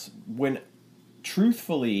else. When,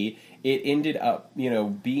 truthfully, it ended up,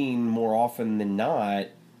 being more often than not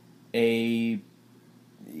a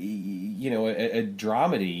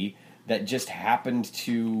dramedy that just happened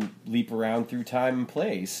to leap around through time and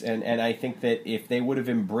place. And I think that if they would have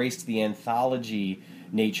embraced the anthology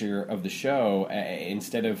nature of the show,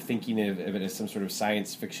 instead of thinking of it as some sort of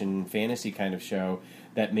science fiction fantasy kind of show,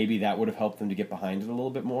 that maybe that would have helped them to get behind it a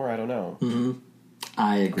little bit more. I don't know. Mm-hmm.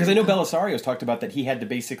 I agree. Because I know Belisario's talked about that he had to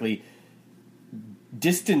basically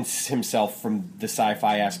distance himself from the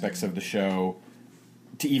sci-fi aspects of the show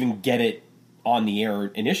to even get it on the air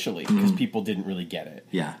initially, because people didn't really get it.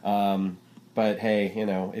 Yeah. But hey,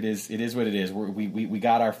 it is what it is. We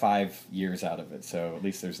got our 5 years out of it, so at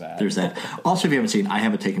least there's that. There's that. Also, if you haven't seen, I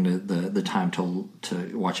haven't taken the time to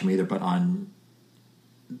watch them either, but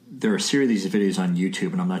there are a series of these videos on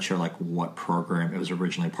YouTube, and I'm not sure what program it was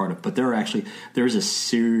originally part of, but there's a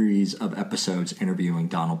series of episodes interviewing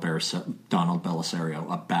Donald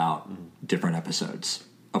Belisario about different episodes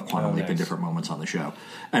of Quantum Leap in different moments on the show,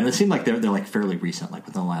 and it seemed like they're fairly recent,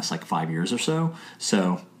 within the last 5 years or so.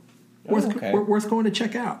 So worth going to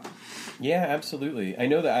check out. Yeah, absolutely. I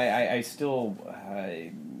know that I still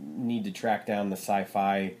need to track down the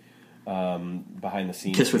sci-fi behind the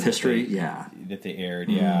scenes Kiss with History, that they aired,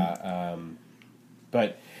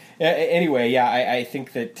 but anyway, I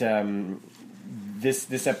think that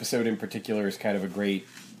this episode in particular is kind of a great,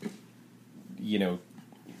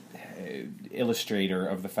 illustrator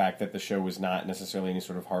of the fact that the show was not necessarily any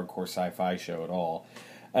sort of hardcore sci-fi show at all.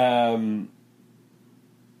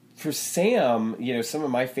 For Sam, some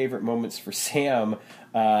of my favorite moments for Sam,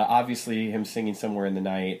 obviously him singing Somewhere in the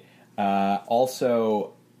Night.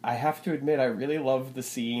 Also, I have to admit, I really loved the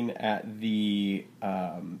scene at the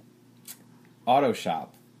auto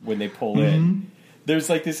shop when they pull in. There's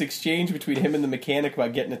this exchange between him and the mechanic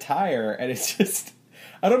about getting a tire, and it's just,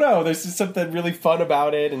 I don't know. There's just something really fun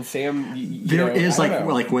about it. And Sam, there is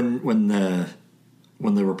when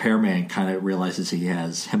the repairman kind of realizes he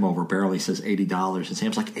has him over barrel, he says $80, and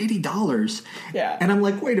Sam's like, $80? Yeah. And I'm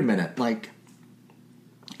like, wait a minute,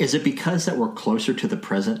 is it because that we're closer to the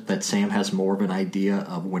present that Sam has more of an idea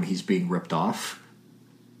of when he's being ripped off?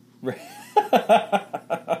 Right.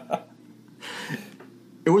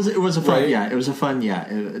 It was a fun, it was a fun,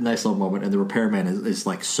 a nice little moment, and the repairman is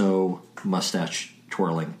so mustache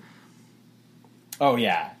twirling. Oh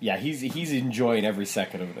yeah, he's enjoying every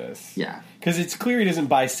second of this. Yeah, because it's clear he doesn't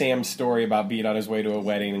buy Sam's story about being on his way to a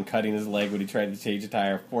wedding and cutting his leg when he tried to change a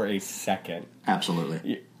tire for a second.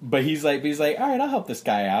 Absolutely. But he's like, all right, I'll help this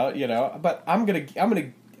guy out, But I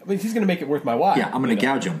mean, he's gonna make it worth my while. Yeah, I'm gonna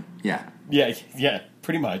gouge him. Yeah. Yeah,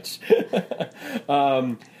 pretty much.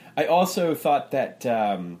 I also thought that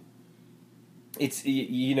it's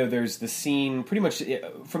there's the scene pretty much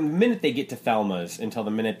from the minute they get to Thelma's until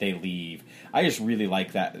the minute they leave. I just really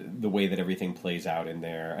like the way that everything plays out in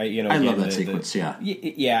there. I love that sequence.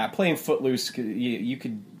 Yeah, playing Footloose. You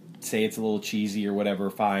could say it's a little cheesy or whatever,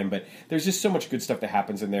 fine. But there's just so much good stuff that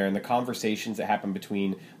happens in there, and the conversations that happen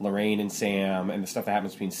between Lorraine and Sam, and the stuff that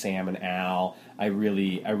happens between Sam and Al, I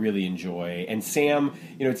really enjoy. And Sam,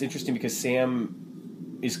 it's interesting because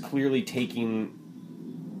Sam is clearly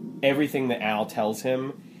taking everything that Al tells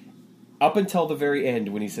him up until the very end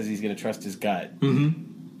when he says he's going to trust his gut. Mm-hmm.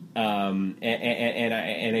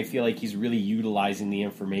 And I feel like he's really utilizing the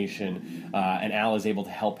information, and Al is able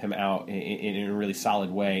to help him out in a really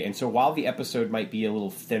solid way. And so while the episode might be a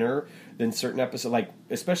little thinner than certain episodes, like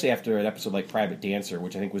especially after an episode like Private Dancer,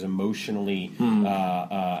 which I think was emotionally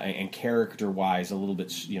and character-wise a little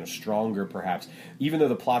bit stronger perhaps, even though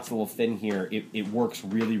the plot's a little thin here, it works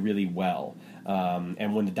really, really well.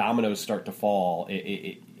 And when the dominoes start to fall,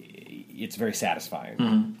 it's very satisfying.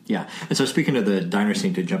 Mm-hmm. Yeah. And so speaking of the diner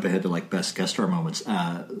scene, to jump ahead to like best guest star moments,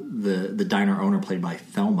 the diner owner played by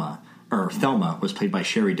Thelma was played by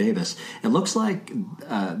Sherry Davis. It looks like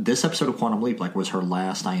this episode of Quantum Leap was her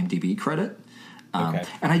last IMDb credit. Okay.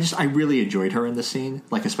 And I really enjoyed her in the scene,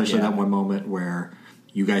 especially that one moment where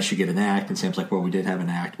you guys should get an act, and Sam's like, well, we did have an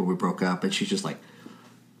act, but we broke up, and she's just like,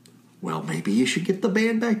 well, maybe you should get the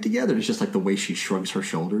band back together. It's just like the way she shrugs her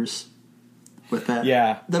shoulders with that.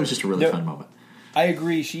 Yeah. That was just a really fun moment. I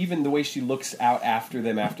agree. The way she looks out after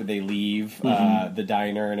them after they leave the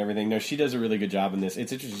diner and everything. No, she does a really good job in this.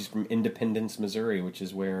 It's interesting. She's from Independence, Missouri, which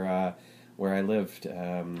is where I lived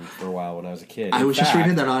for a while when I was a kid. I was just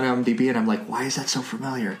reading that on IMDb, and I'm like, why is that so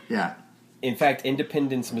familiar? Yeah. In fact,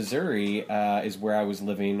 Independence, Missouri is where I was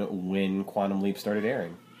living when Quantum Leap started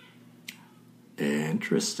airing.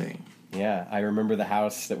 Interesting. Yeah, I remember the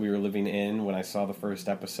house that we were living in when I saw the first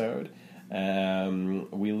episode.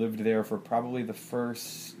 We lived there for probably the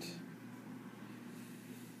first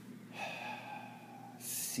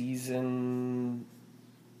season.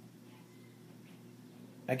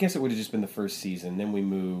 I guess it would have just been the first season. Then we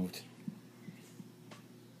moved.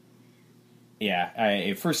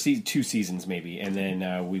 Yeah, first 2 seasons maybe, and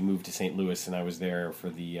then we moved to St. Louis, and I was there for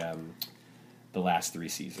the last 3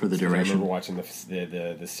 seasons. For the duration. I remember watching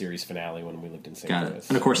the series finale when we lived in St. Got Louis. it.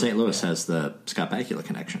 And of course, St. Louis has the Scott Bakula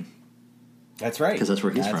connection. That's right. Because that's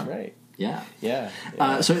where he's from. That's right. Yeah. Yeah.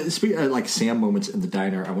 So speaking of Sam moments in the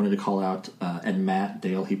diner, I wanted to call out, and Matt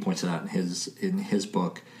Dale, he points it out in his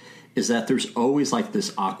book, is that there's always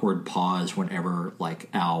this awkward pause whenever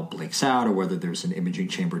Al blinks out or whether there's an imaging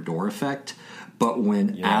chamber door effect. But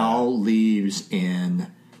when Al leaves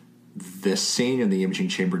in this scene and the imaging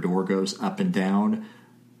chamber door goes up and down,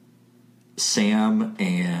 Sam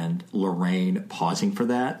and Lorraine pausing for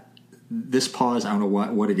that. This pause, I don't know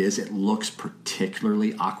what it is. It looks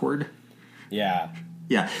particularly awkward. Yeah.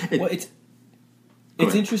 Yeah. It's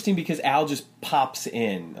interesting because Al just pops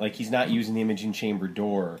in. He's not using the imaging chamber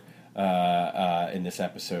door in this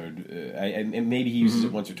episode. And maybe he uses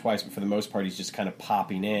it once or twice, but for the most part, he's just kind of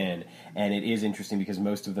popping in. And it is interesting because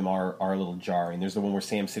most of them are a little jarring. There's the one where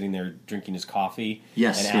Sam's sitting there drinking his coffee.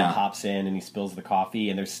 Yes, and Al pops in and he spills the coffee.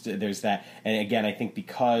 And there's that. And again, I think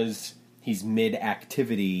because he's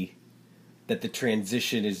mid-activity, that the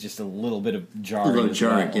transition is just a little bit of jarring. A little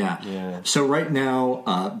jarring, well. yeah. So right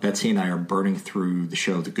now, Betsy and I are burning through the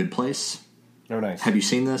show The Good Place. Oh, nice. Have you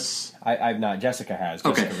seen this? I've not. Jessica has.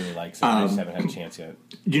 Jessica really likes it. I just haven't had a chance yet.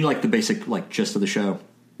 Do you know the basic gist of the show?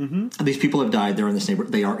 Mm-hmm. These people have died. They're in this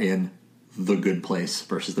neighborhood. They are in the good place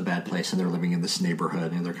versus the bad place, and they're living in this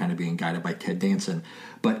neighborhood, and they're kind of being guided by Ted Danson.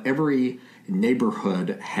 But every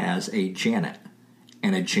neighborhood has a Janet,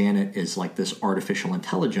 and a Janet is this artificial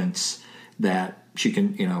intelligence that she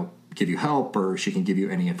can, give you help, or she can give you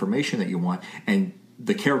any information that you want, and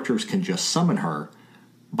the characters can just summon her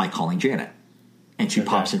by calling Janet. And she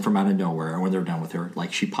pops in from out of nowhere, and when they're done with her,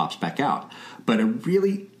 she pops back out. But a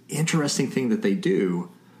really interesting thing that they do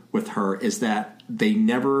with her is that they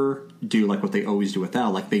never do what they always do with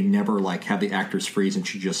Al. They never have the actors freeze and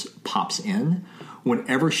she just pops in.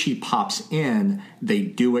 Whenever she pops in, they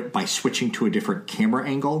do it by switching to a different camera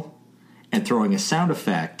angle and throwing a sound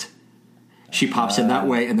effect. She pops in that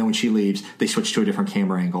way, and then when she leaves, they switch to a different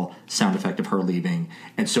camera angle, sound effect of her leaving.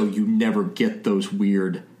 And so you never get those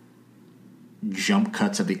weird jump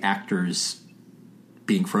cuts of the actors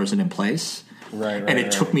being frozen in place. Right. And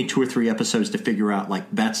it took me 2 or 3 episodes to figure out,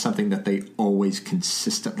 that's something that they always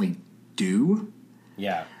consistently do.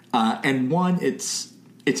 Yeah. And one, it's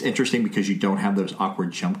interesting because you don't have those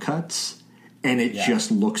awkward jump cuts, and it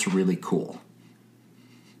just looks really cool.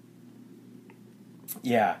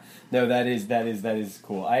 Yeah. No, that is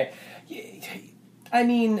cool. I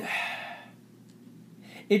mean,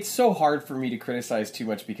 it's so hard for me to criticize too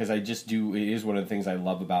much because I just do. It is one of the things I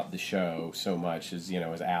love about the show so much is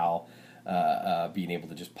as Al being able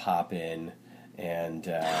to just pop in And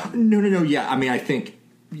no. Yeah, I mean, I think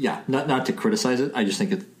not to criticize it. I just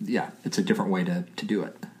think it's a different way to do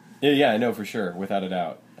it. Yeah, no, for sure, without a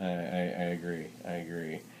doubt. I agree.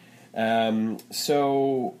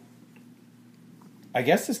 So I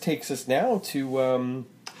guess this takes us now to one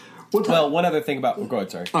other thing about. Go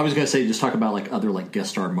ahead, sorry. I was going to say, just talk about like other like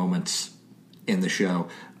guest star moments in the show.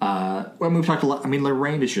 We've talked a lot. I mean,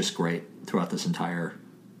 Lorraine is just great throughout this entire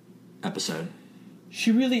episode.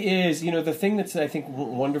 She really is. You know, the thing that's I think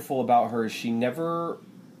wonderful about her is she never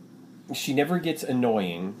gets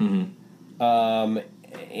annoying,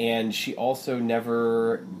 and she also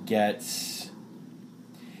never gets.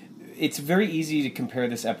 It's very easy to compare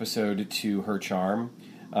this episode to Her Charm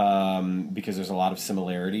because there's a lot of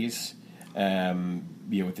similarities.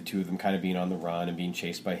 With the two of them kind of being on the run and being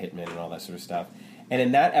chased by hitmen and all that sort of stuff. And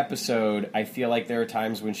in that episode, I feel like there are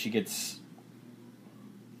times when she gets.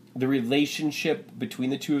 The relationship between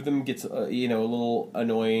the two of them gets, a little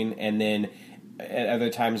annoying, and then at other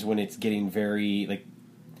times when it's getting very, like,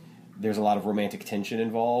 there's a lot of romantic tension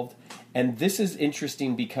involved. And this is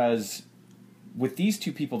interesting because with these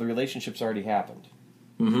two people, the relationship's already happened.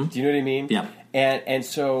 Mm-hmm. Do you know what I mean? Yeah. And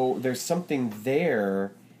so there's something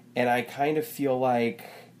there, and I kind of feel like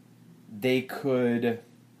they can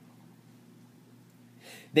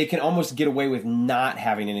almost get away with not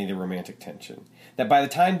having any of the romantic tension. That by the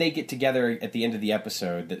time they get together at the end of the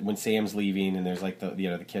episode, that when Sam's leaving and there's like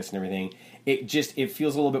the kiss and everything, it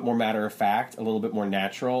feels a little bit more matter of fact, a little bit more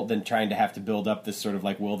natural than trying to have to build up this sort of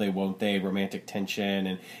like will they, won't they, romantic tension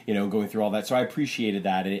and going through all that. So I appreciated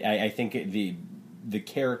that. I think the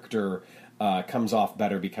character comes off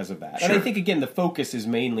better because of that. Sure. And I think, again, the focus is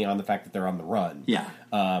mainly on the fact that they're on the run. Yeah.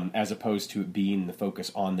 As opposed to it being the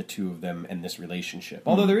focus on the two of them and this relationship.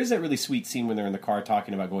 Although there is that really sweet scene when they're in the car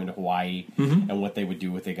talking about going to Hawaii and what they would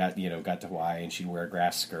do if they got to Hawaii, and she'd wear a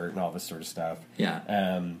grass skirt and all this sort of stuff. Yeah.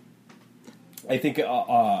 I think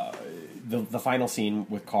the final scene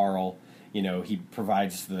with Carl, he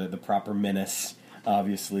provides the proper menace,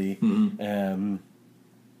 obviously, to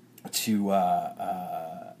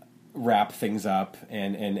wrap things up,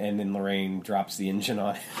 and then Lorraine drops the engine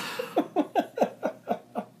on it.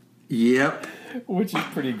 Yep. Which is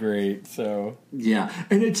pretty great. So yeah,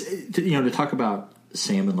 and it's to talk about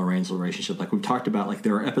Sam and Lorraine's relationship, like we've talked about, like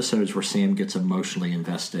there are episodes where Sam gets emotionally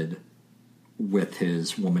invested with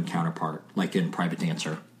his woman counterpart, like in Private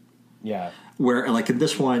Dancer. Yeah. Where, like in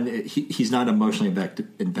this one, he's not emotionally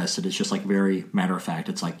invested. It's just like very matter of fact.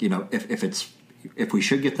 It's like, if we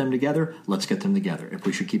should get them together, let's get them together. If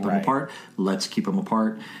we should keep them apart, let's keep them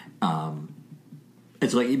apart.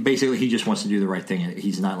 It's like basically he just wants to do the right thing.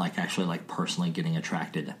 He's not like actually like personally getting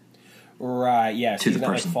attracted. Right. Yes. He's not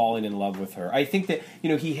person. like falling in love with her. I think that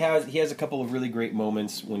he has a couple of really great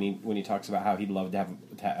moments when he talks about how he'd love to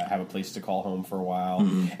have a place to call home for a while.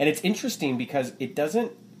 Mm-hmm. And it's interesting because it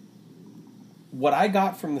doesn't. What I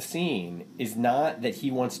got from the scene is not that he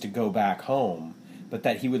wants to go back home, but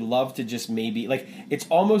that he would love to just maybe, like, it's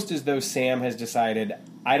almost as though Sam has decided,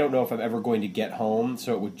 I don't know if I'm ever going to get home,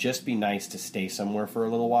 so it would just be nice to stay somewhere for a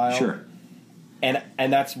little while. Sure. And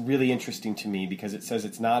that's really interesting to me because it says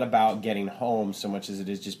it's not about getting home so much as it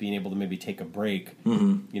is just being able to maybe take a break,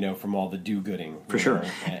 from all the do-gooding. For sure.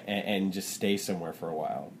 And just stay somewhere for a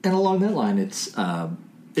while. And along that line, it's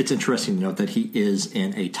interesting to note that he is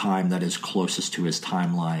in a time that is closest to his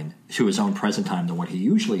timeline, to his own present time than what he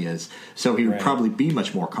usually is. So he would probably be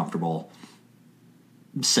much more comfortable,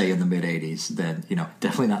 say, in the mid-'80s than,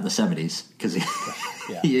 definitely not in the 70s, because he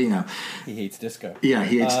hates disco. Yeah,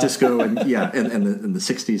 he hates disco and the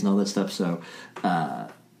 60s and all that stuff. So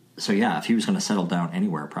yeah, if he was going to settle down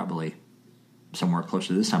anywhere, probably somewhere closer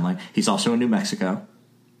to this timeline. He's also in New Mexico.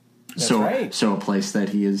 That's right. So a place that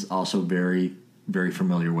he is also very, very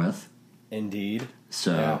familiar with. Indeed.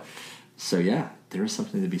 So yeah, there is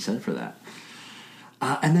something to be said for that.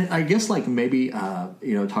 And then I guess like maybe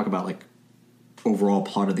talk about like overall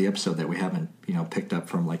plot of the episode that we haven't picked up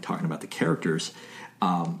from like talking about the characters.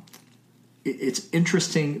 It's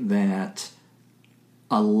interesting that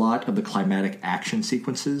a lot of the climatic action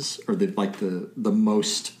sequences, or the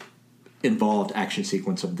most involved action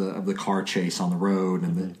sequence of the car chase on the road,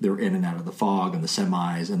 and they're in and out of the fog and the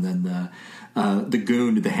semis, and then the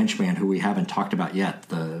goon, the henchman who we haven't talked about yet,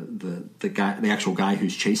 the guy, the actual guy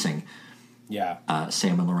who's chasing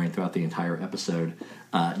Sam and Lorraine throughout the entire episode.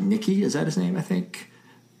 Nicky, is that his name? I think.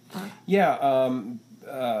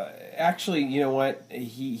 Actually, you know what?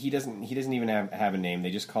 He doesn't even have a name.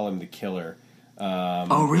 They just call him the Killer.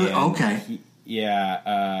 Oh, really? Okay.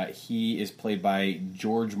 He is played by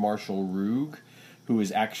George Marshall Roog, who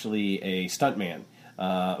is actually a stuntman.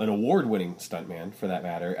 an award-winning stuntman for that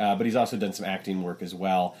matter. But he's also done some acting work as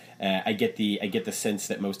well. I get the sense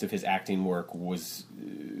that most of his acting work was,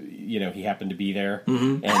 he happened to be there,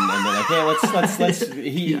 and they're like, yeah,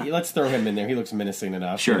 let's throw him in there. He looks menacing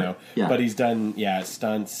enough, sure. Yeah. But he's done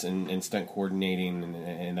stunts and stunt coordinating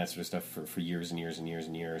and that sort of stuff for years and years and years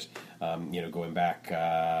and years. Going back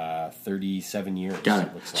 37 years. Got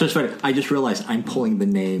it. So it's funny. I just realized I'm pulling the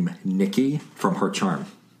name Nikki from her charm.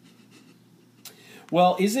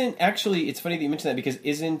 Well, it's funny that you mentioned that because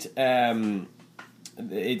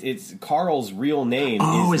it's Carl's real name.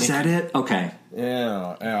 Oh, is that it? Okay.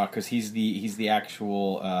 Yeah, because he's the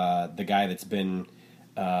actual the guy that's been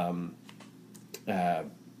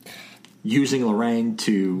using Lorraine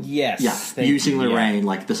to using Lorraine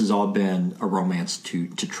like this has all been a romance to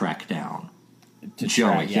track down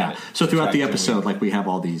Joey. So throughout the episode, Joey. Like we have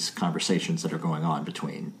all these conversations that are going on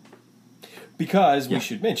between. Because we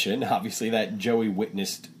should mention, obviously, that Joey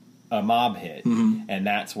witnessed a mob hit, and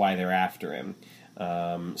that's why they're after him.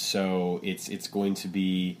 So it's going to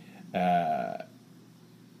be a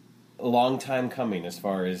long time coming as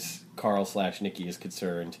far as Carl/Nikki is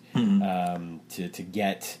concerned to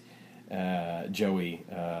get Joey,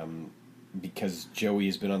 because Joey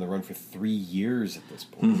has been on the run for 3 years at this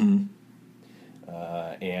point.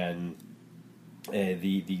 And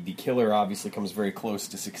the killer obviously comes very close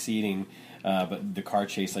to succeeding. But the car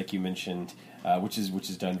chase, like you mentioned, which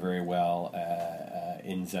is done very well,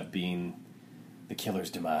 ends up being the killer's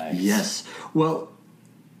demise. Yes. Well,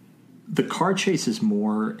 the car chase is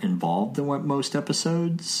more involved than what most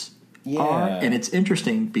episodes are. And it's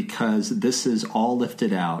interesting because this is all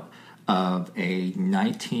lifted out of a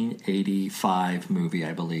 1985 movie,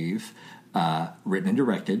 I believe, written and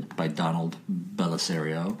directed by Donald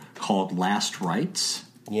Bellisario, called Last Rites.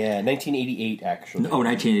 Yeah, 1988, actually. Oh,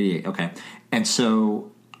 1988, okay. And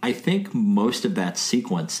so I think most of that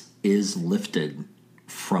sequence is lifted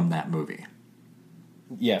from that movie.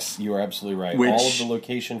 Yes, you are absolutely right. All of the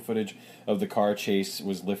location footage of the car chase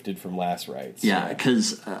was lifted from Last Rites. Yeah,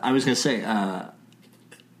 because I was going to say,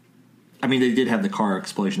 they did have the car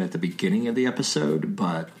explosion at the beginning of the episode,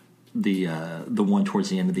 but the one towards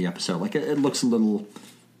the end of the episode, like it looks a little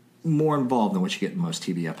more involved than what you get in most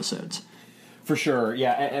TV episodes. For sure,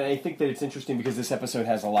 yeah, and I think that it's interesting because this episode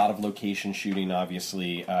has a lot of location shooting,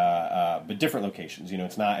 obviously, but different locations.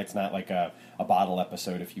 It's not like a bottle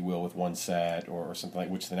episode, if you will, with one set or something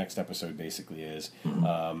like which the next episode basically is.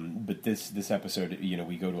 But this episode,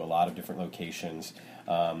 we go to a lot of different locations.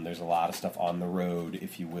 There's a lot of stuff on the road,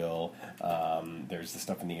 if you will. There's the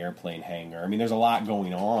stuff in the airplane hangar. There's a lot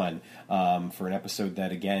going on for an episode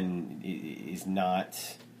that, again, is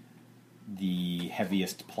not the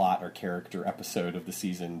heaviest plot or character episode of the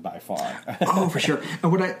season by far. Oh, for sure. And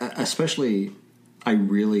what I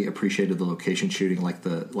really appreciated the location shooting, like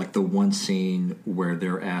the one scene where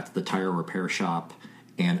they're at the tire repair shop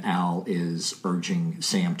and Al is urging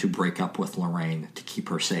Sam to break up with Lorraine to keep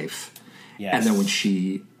her safe. Yes. And then when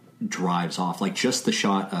she drives off, like just the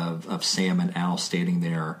shot of Sam and Al standing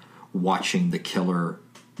there watching the killer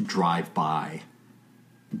drive by,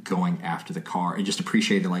 going after the car, and just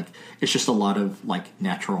appreciating like it's just a lot of like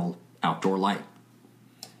natural outdoor light.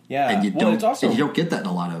 Yeah, and you don't get that in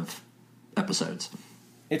a lot of episodes.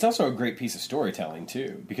 It's also a great piece of storytelling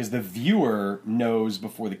too, because the viewer knows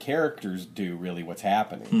before the characters do really what's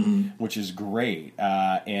happening, which is great.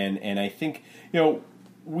 And I think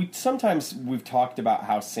we've talked about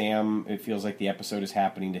how Sam, it feels like the episode is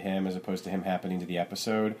happening to him as opposed to him happening to the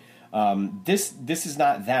episode. This is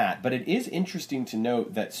not that, but it is interesting to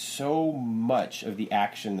note that so much of the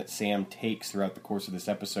action that Sam takes throughout the course of this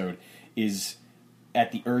episode is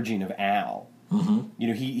at the urging of Al.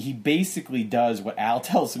 He basically does what Al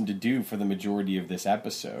tells him to do for the majority of this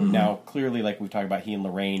episode. Now, clearly, like we've talked about, he and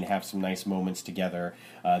Lorraine have some nice moments together.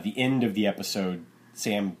 The end of the episode,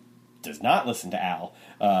 Sam does not listen to Al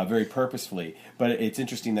very purposefully, but it's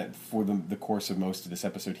interesting that for the course of most of this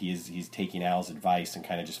episode, he's taking Al's advice and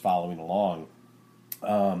kind of just following along.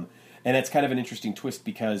 And that's kind of an interesting twist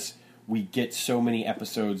because we get so many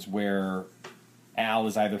episodes where Al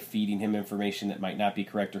is either feeding him information that might not be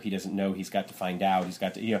correct, or he doesn't know. He's got to find out. He's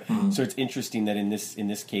got to, So it's interesting that in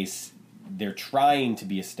this case, they're trying to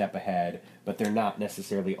be a step ahead, but they're not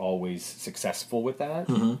necessarily always successful with that.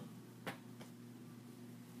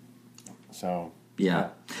 So yeah.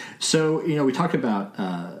 So we talked about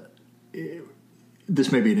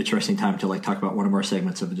this may be an interesting time to like talk about one of our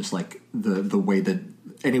segments of just like the way that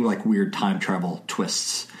any like weird time travel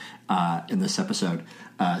twists in this episode.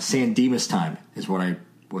 San Dimas time is what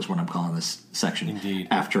I'm calling this section. Indeed.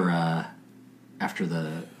 After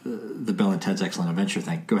the Bill and Ted's Excellent Adventure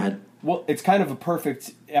thing. Go ahead. Well, it's kind of a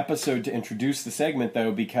perfect episode to introduce the segment,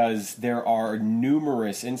 though, because there are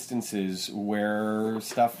numerous instances where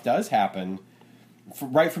stuff does happen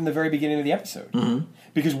right from the very beginning of the episode. Mm-hmm.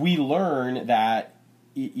 Because we learn that,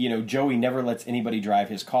 Joey never lets anybody drive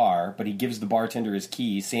his car, but he gives the bartender his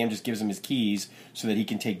keys. Sam just gives him his keys so that he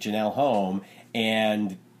can take Janelle home,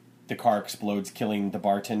 and the car explodes, killing the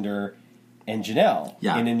bartender and Janelle.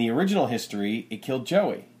 Yeah. And in the original history, it killed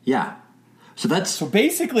Joey. Yeah. So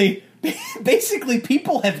basically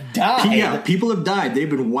people have died. Yeah, people have died. They've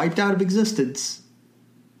been wiped out of existence.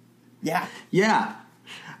 Yeah. Yeah.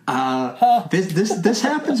 This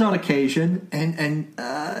happens on occasion, and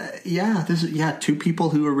two people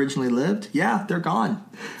who originally lived, they're gone.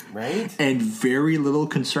 Right. And very little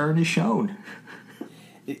concern is shown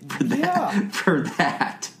for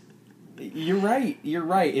that. You're right.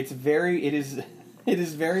 It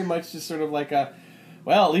is very much just sort of like a,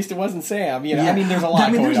 well, at least it wasn't Sam. I mean, there's a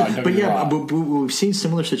lot going on. But we've seen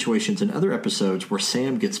similar situations in other episodes where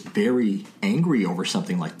Sam gets very angry over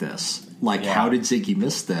something like this. Like, how did Ziggy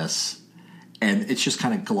miss this? And it's just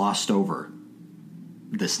kind of glossed over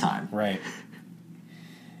this time. Right.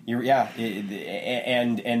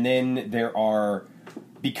 And then there are,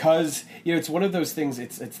 because it's one of those things.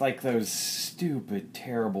 It's like those stupid,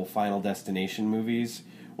 terrible Final Destination movies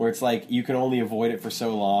where it's like you can only avoid it for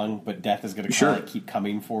so long, but death is going to keep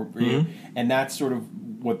coming for you. And that's sort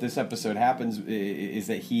of what this episode happens, is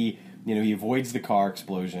that he avoids the car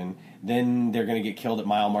explosion. Then they're going to get killed at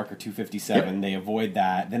mile marker 257. Yep. They avoid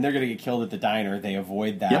that. Then they're going to get killed at the diner. They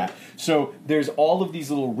avoid that. Yep. So there's all of these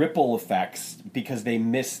little ripple effects because they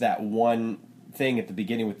miss that one thing at the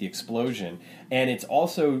beginning with the explosion. And it's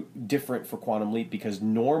also different for Quantum Leap because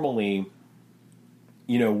normally,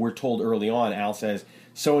 we're told early on, Al says,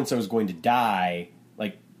 so-and-so is going to die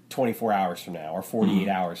like 24 hours from now or 48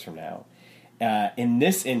 hours from now. In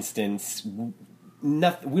this instance, we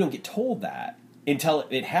don't get told that until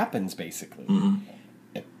it happens, basically.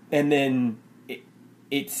 Mm-hmm. And then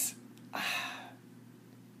it's...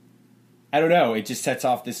 I don't know. It just sets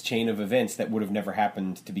off this chain of events that would have never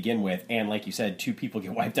happened to begin with. And like you said, two people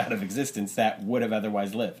get wiped out of existence that would have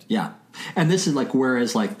otherwise lived. Yeah. And this is like,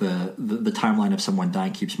 whereas like the timeline of someone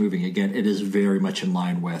dying keeps moving again, it is very much in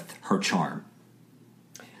line with her charm.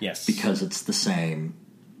 Yes. Because it's the same.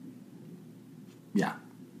 Yeah.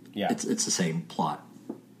 Yeah. It's the same plot,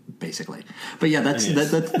 basically. But yeah, that's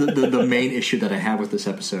the main issue that I have with this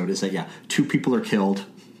episode is that, two people are killed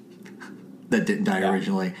that didn't die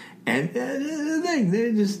originally. And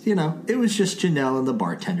they just, it was just Janelle and the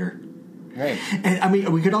bartender. Right. And I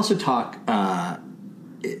mean, we could also talk,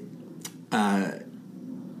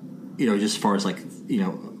 just as far as like,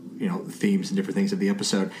 themes and different things of the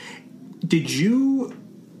episode. Did you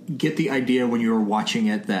get the idea when you were watching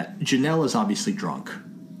it that Janelle is obviously drunk?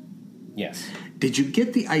 Yes. Did you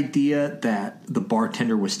get the idea that the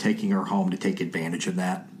bartender was taking her home to take advantage of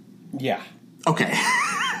that? Yeah. Okay.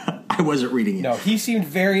 I wasn't reading it. No, he seemed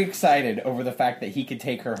very excited over the fact that he could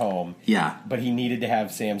take her home. Yeah. But he needed to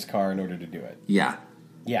have Sam's car in order to do it. Yeah.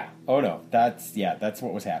 Yeah. Oh no, that's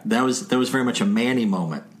what was happening. That was very much a Manny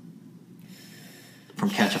moment from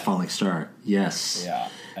Catch a Falling Star. Yes. Yeah.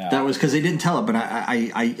 That was because they didn't tell it, but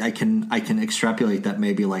I can extrapolate that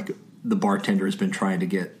maybe like the bartender has been trying to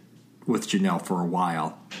get with Janelle for a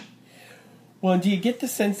while. Well, and do you get the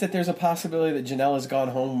sense that there's a possibility that Janelle has gone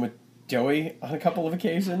home with Joey on a couple of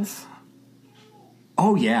occasions?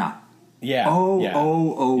 Oh, yeah. Yeah.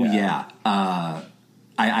 Yeah.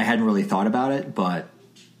 I hadn't really thought about it, but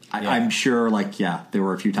I'm sure, like, there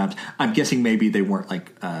were a few times. I'm guessing maybe they weren't,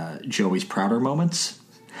 like, Joey's prouder moments.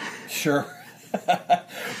 Sure.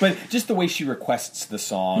 But just the way she requests the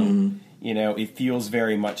song, it feels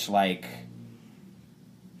very much like...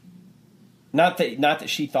 Not that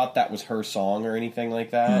she thought that was her song or anything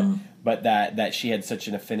like that, but that she had such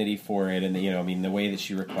an affinity for it, and the way that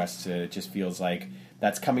she requests it just feels like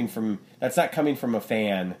that's not coming from a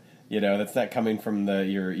fan, that's not coming from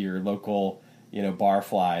your local,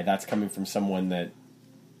 barfly. That's coming from someone that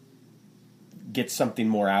gets something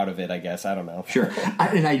more out of it, I guess. I don't know. Sure,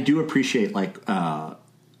 and I do appreciate like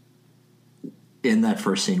in that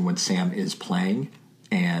first scene when Sam is playing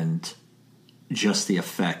and just the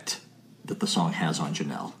effect that the song has on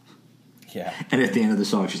Janelle. Yeah. And at the end of the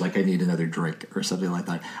song, she's like, I need another drink or something like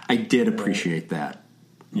that. I did appreciate that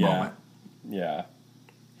moment. Yeah.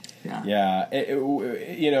 Yeah. Yeah. I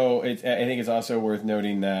think it's also worth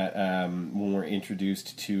noting that when we're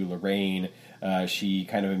introduced to Lorraine, she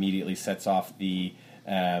kind of immediately sets off the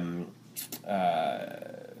fact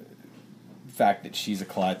that she's a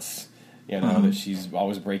klutz. that she's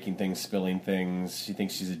always breaking things, spilling things. She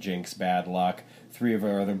thinks she's a jinx, bad luck. 3 of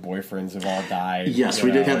her other boyfriends have all died. Yes,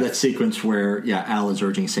 we did have that sequence where, Al is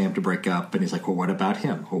urging Sam to break up, and he's like, well, what about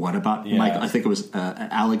him? Well, what about Mike? I think it was an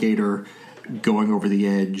alligator going over the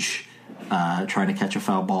edge, trying to catch a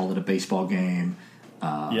foul ball at a baseball game.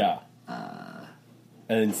 And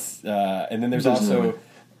then there's also...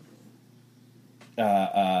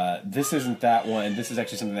 this isn't that one. This is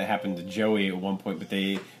actually something that happened to Joey at one point, but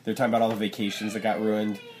they're talking about all the vacations that got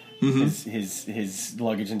ruined. Mm-hmm. His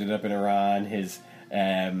luggage ended up in Iran.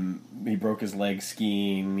 He broke his leg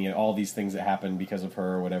skiing. All these things that happened because of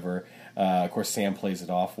her or whatever. Of course, Sam plays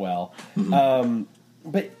it off well. Mm-hmm.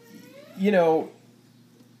 But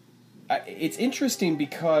it's interesting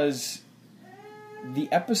because the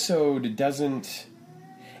episode doesn't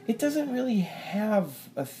really have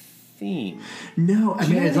a theme. No, I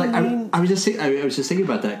mean, it's like I was just thinking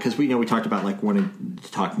about that because we talked about like wanting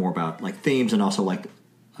to talk more about like themes and also like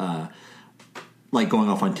going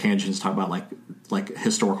off on tangents, talk about like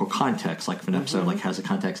historical context, like if an episode like has a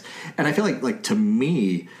context. And I feel like to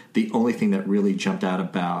me the only thing that really jumped out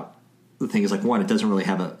about the thing is like, one, it doesn't really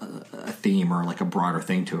have a theme or like a broader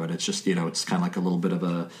thing to it. It's just it's kind of like a little bit of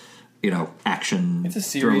a action, it's a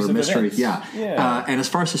series thriller, of mystery, events. And as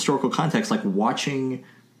far as historical context, like watching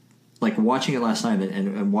it last night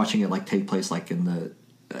and watching it like take place like in the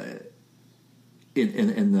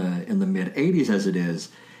in the mid 80s as it is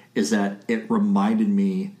that it reminded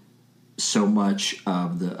me so much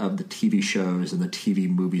of the TV shows and the TV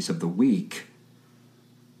movies of the week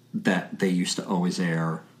that they used to always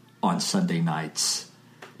air on Sunday nights.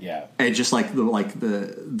 Yeah, and just like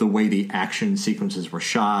the way the action sequences were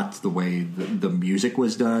shot, the way the music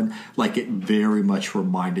was done, like it very much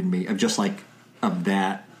reminded me of just like of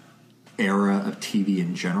that era of TV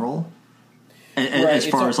in general. And as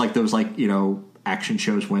far as like those like action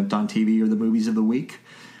shows went on TV or the movies of the week.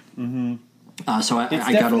 Mm-hmm. So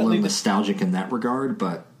I got a little nostalgic in that regard,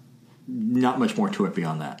 but not much more to it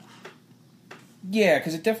beyond that. Yeah,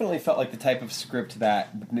 because it definitely felt like the type of script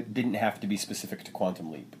that didn't have to be specific to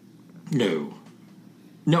Quantum Leap. No,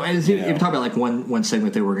 and even talk about like one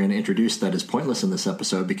segment they were going to introduce that is pointless in this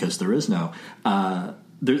episode because there is no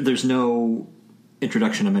there's no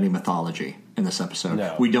introduction of any mythology in this episode.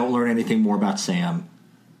 No. We don't learn anything more about Sam.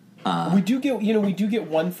 We do get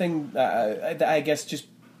one thing. I guess just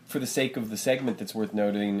for the sake of the segment, that's worth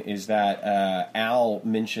noting is that Al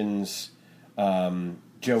mentions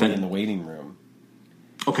Joey in the waiting room.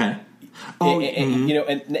 Okay.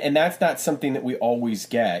 And that's not something that we always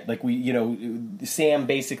get. Like Sam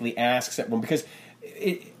basically asks at one because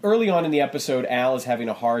early on in the episode, Al is having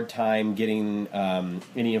a hard time getting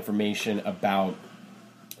any information about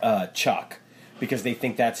Chuck because they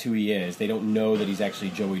think that's who he is. They don't know that he's actually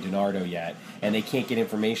Joey DiNardo yet, and they can't get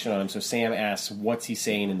information on him. So Sam asks, "What's he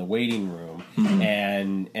saying in the waiting room?" Mm-hmm.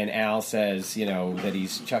 And Al says, that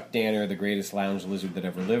he's Chuck Danner, the greatest lounge lizard that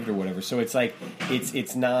ever lived, or whatever. So it's like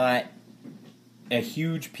it's not a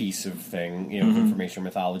huge piece of thing, of information or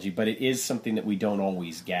mythology, but it is something that we don't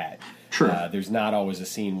always get. Sure. There's not always a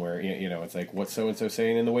scene where it's like, what's so and so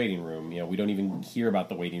saying in the waiting room? We don't even hear about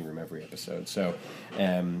the waiting room every episode. So,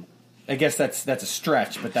 I guess that's a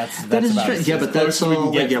stretch, but that's about it. Yeah, but that's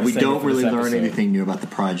all. We don't really learn anything new about the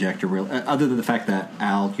project, or other than the fact that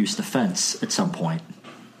Al used to fence at some point.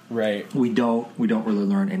 Right. We don't really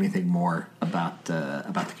learn anything more about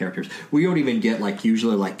the characters. We don't even get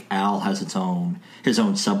usually Al has his own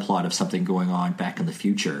subplot of something going on back in the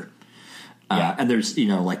future. And there's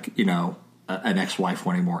an ex-wife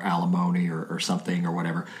wanting more alimony or something or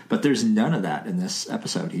whatever. But there's none of that in this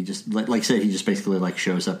episode. He just like I said, he just basically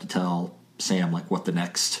shows up to tell Sam what the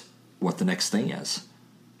next thing is.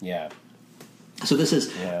 Yeah. So this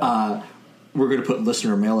is we're going to put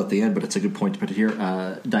listener mail at the end, but it's a good point to put it here.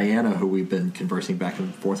 Diana, who we've been conversing back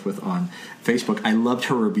and forth with on Facebook, I loved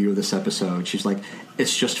her review of this episode. She's like,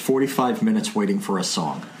 it's just 45 minutes waiting for a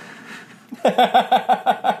song.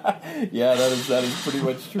 Yeah, that is pretty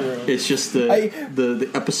much true. It's just the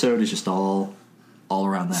episode is just all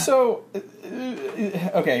around that. So,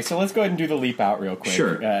 okay, so let's go ahead and do the leap out real quick.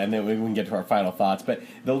 Sure. And then we can get to our final thoughts. But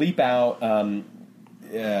the leap out,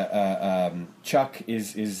 Chuck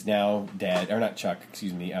is now dead. Or not Chuck,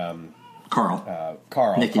 excuse me. Carl.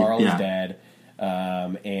 Nikki, Carl is dead.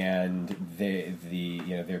 And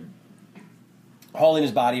they're hauling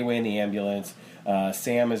his body away in the ambulance.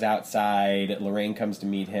 Sam is outside. Lorraine comes to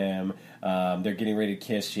meet him. They're getting ready to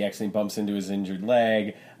kiss. She accidentally bumps into his injured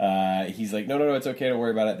leg. He's like, no, it's okay, don't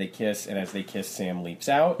worry about it. They kiss, and as they kiss, Sam leaps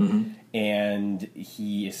out. Mm-hmm. And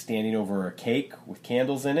he is standing over a cake with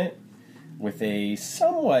candles in it with a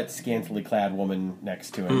somewhat scantily clad woman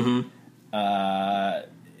next to him. and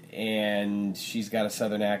she's got a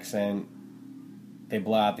southern accent. They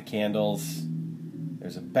blow out the candles.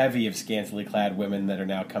 There's a bevy of scantily clad women that are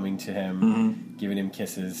now coming to him, giving him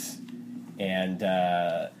kisses. And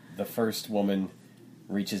the first woman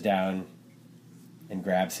reaches down and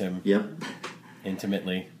grabs him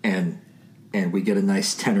intimately. And we get a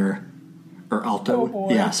nice tenor or alto. Oh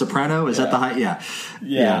boy. Yeah, soprano. Is that the high? Yeah,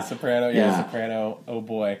 soprano. Soprano. Oh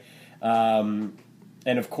boy. And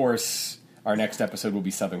of course, our next episode will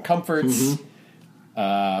be Southern Comforts.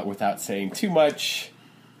 Without saying too much,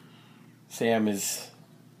 Sam is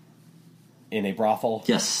in a brothel.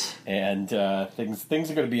 Yes. And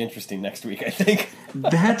things are going to be interesting next week, I think.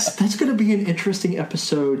 That's going to be an interesting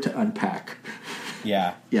episode to unpack.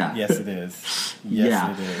 Yeah. Yes, it is. It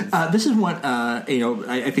is. This is one,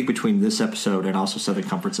 I think between this episode and also Southern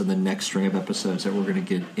Comforts and the next string of episodes that we're going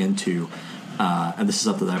to get into, and this is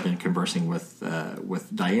something that I've been conversing with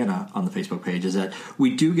Diana on the Facebook page, is that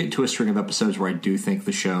we do get to a string of episodes where I do think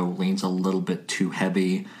the show leans a little bit too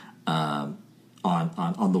heavy on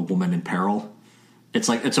the woman in peril.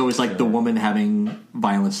 It's always like the woman having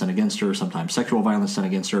violence done against her, sometimes sexual violence done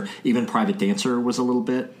against her. Even Private Dancer was a little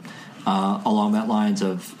bit along that lines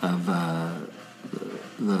of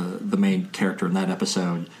the main character in that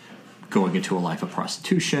episode going into a life of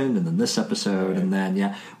prostitution, and then this episode, and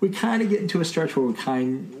then we kind of get into a stretch where we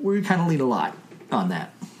kind of lean a lot on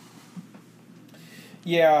that.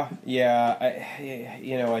 I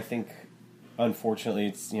think unfortunately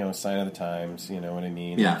it's a sign of the times. You know what I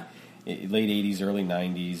mean? Yeah. Late 80s, early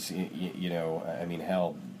 90s. I mean,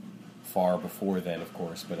 hell, far before then, of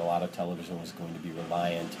course. But a lot of television was going to be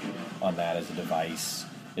reliant on that as a device,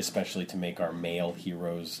 especially to make our male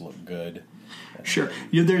heroes look good. Sure.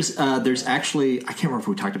 There's actually, I can't remember if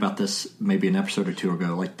we talked about this maybe an episode or two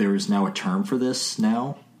ago. Like, there is now a term for this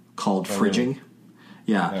now called fridging.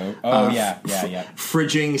 Yeah.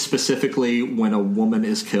 Fridging, specifically when a woman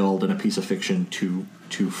is killed in a piece of fiction to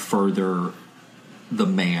further the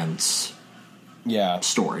man's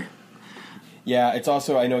story. Yeah, it's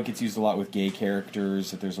also, I know it gets used a lot with gay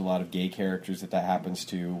characters, that there's a lot of gay characters that happens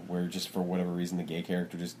to, where just for whatever reason the gay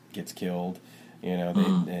character just gets killed.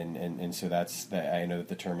 And so I know that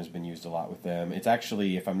the term has been used a lot with them. It's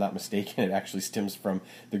actually, if I'm not mistaken, it actually stems from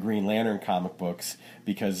the Green Lantern comic books,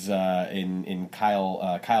 because in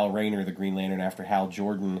Kyle Rayner, the Green Lantern, after Hal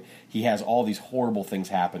Jordan, he has all these horrible things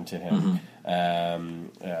happen to him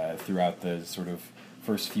throughout the sort of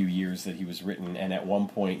first few years that he was written, and at one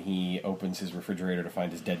point he opens his refrigerator to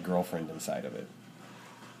find his dead girlfriend inside of it.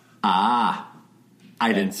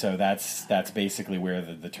 And so that's basically where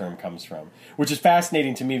the term comes from, which is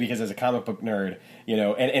fascinating to me, because as a comic book nerd,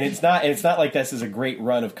 and it's not like this is a great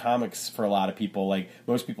run of comics for a lot of people. Like,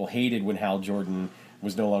 most people hated when Hal Jordan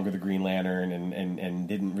was no longer the Green Lantern and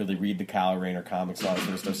didn't really read the Kyle Rayner comics, all that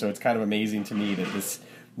sort of stuff. So it's kind of amazing to me that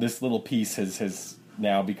this little piece has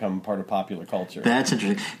now become part of popular culture. That's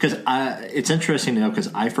interesting, because it's interesting to know, because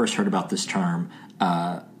I first heard about this term.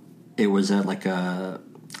 It was at like a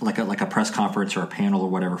press conference or a panel or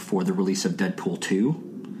whatever for the release of Deadpool 2.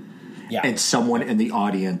 Yeah. And someone in the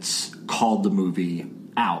audience called the movie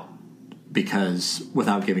out, because,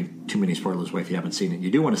 without giving too many spoilers away if you haven't seen it, you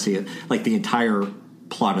do want to see it, like, the entire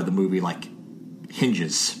plot of the movie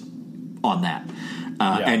hinges on that.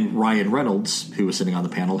 And Ryan Reynolds, who was sitting on the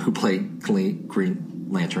panel, who played Green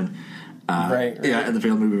Lantern, right. in the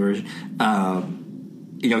film movie version,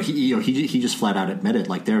 he just flat out admitted,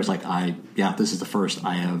 this is the first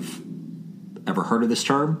I have ever heard of this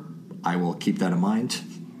term. I will keep that in mind.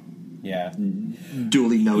 Yeah.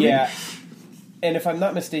 Duly noted. Yeah. And if I'm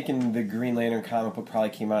not mistaken, the Green Lantern comic book probably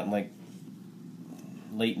came out in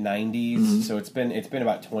late 90s. So it's been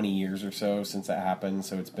about 20 years or so since that happened.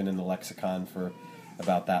 So it's been in the lexicon for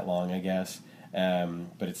about that long, I guess.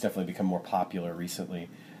 But it's definitely become more popular recently.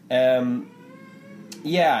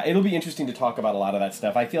 Yeah, it'll be interesting to talk about a lot of that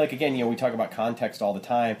stuff. I feel like, again, we talk about context all the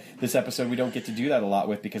time. This episode we don't get to do that a lot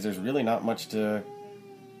with, because there's really not much to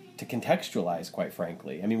contextualize, quite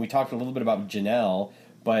frankly. I mean, we talked a little bit about Janelle,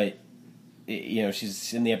 but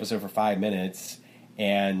she's in the episode for 5 minutes,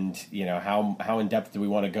 and how in depth do we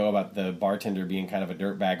want to go about the bartender being kind of a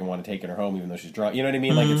dirtbag and want to take her home even though she's drunk? You know what I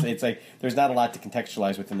mean? Like, it's like there's not a lot to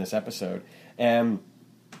contextualize within this episode.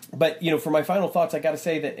 But for my final thoughts, I got to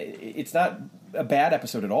say that it's not a bad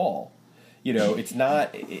episode at all. It's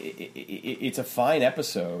not. It's a fine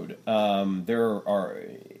episode. There are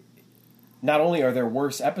not only are there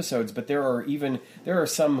worse episodes, but there are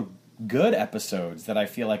some good episodes that I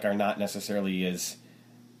feel like are not necessarily as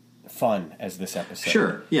fun as this episode.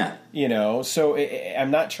 Sure. Yeah. So I'm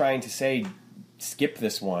not trying to say skip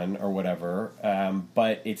this one or whatever,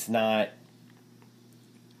 but it's not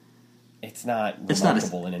it's not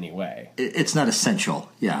remarkable in any way. It's not essential.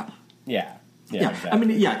 Yeah. Yeah. Yeah. Exactly. I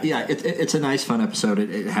mean, it's a nice, fun episode.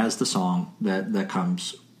 It has the song that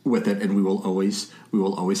comes with it, and we will always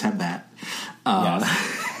have that.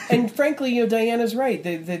 Yes. And frankly, Diana's right.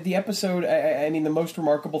 The episode. I mean, the most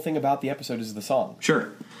remarkable thing about the episode is the song.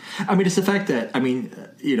 Sure. I mean, it's the fact that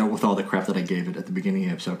with all the crap that I gave it at the beginning of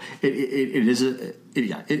the episode,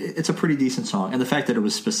 it's a pretty decent song, and the fact that it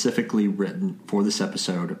was specifically written for this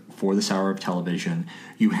episode, for this hour of television,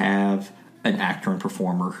 you have an actor and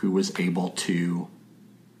performer who was able to,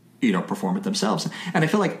 perform it themselves. And I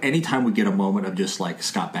feel like anytime we get a moment of just like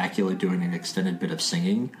Scott Bakula doing an extended bit of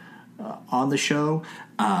singing on the show,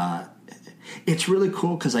 it's really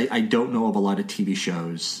cool because I don't know of a lot of TV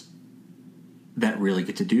shows that really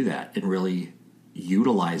get to do that and really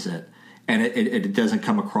utilize it, and it doesn't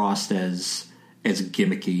come across as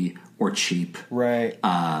gimmicky or cheap, right?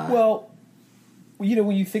 Well,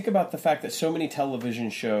 when you think about the fact that so many television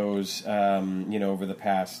shows, over the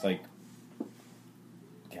past I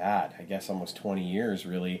guess almost 20 years,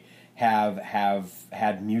 really have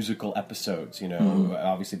had musical episodes.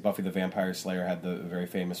 Obviously Buffy the Vampire Slayer had the very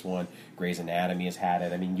famous one. Grey's Anatomy has had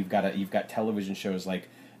it. I mean, you've got television shows like.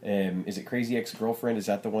 Is it Crazy Ex-Girlfriend? Is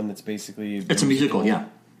that the one that's basically... It's a musical, yeah.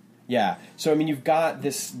 Yeah. So, I mean, you've got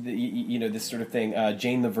this, this sort of thing.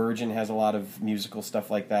 Jane the Virgin has a lot of musical stuff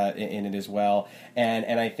like that in it as well.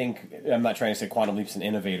 And I think, I'm not trying to say Quantum Leap's an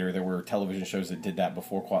innovator. There were television shows that did that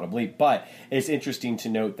before Quantum Leap. But it's interesting to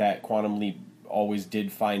note that Quantum Leap always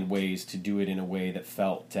did find ways to do it in a way that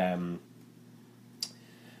felt,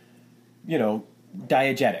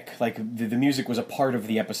 diegetic. Like the music was a part of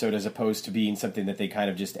the episode as opposed to being something that they kind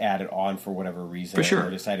of just added on for whatever reason. For sure. Or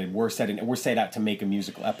decided we're set out to make a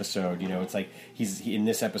musical episode. It's like in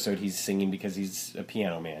this episode he's singing because he's a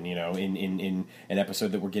piano man. In an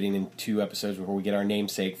episode that we're getting in 2 episodes where we get our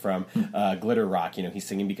namesake from Glitter Rock. He's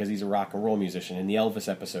singing because he's a rock and roll musician. In the Elvis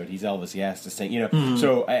episode, he's Elvis. He has to sing.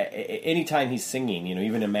 So anytime he's singing,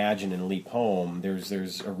 even Imagine and Leap Home,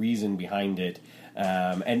 there's a reason behind it,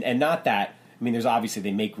 and not that. I mean, there's obviously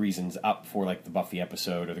they make reasons up for like the Buffy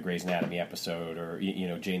episode or the Grey's Anatomy episode or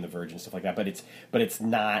Jane the Virgin, stuff like that. But it's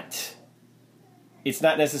not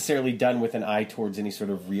necessarily done with an eye towards any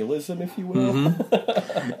sort of realism, if you will.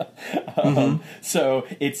 Mm-hmm. So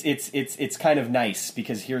it's kind of nice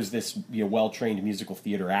because here's this well-trained musical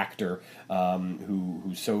theater actor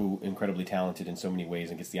who's so incredibly talented in so many ways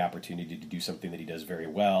and gets the opportunity to do something that he does very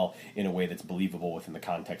well in a way that's believable within the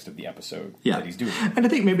context of the episode that he's doing. And I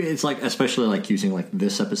think maybe it's like, especially like using like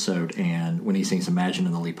this episode and when he sings Imagine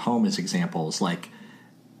and the Leap Home as examples, like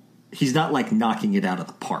he's not like knocking it out of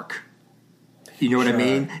the park. You know what I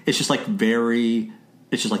mean? It's just like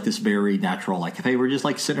this very natural, like, hey, we're just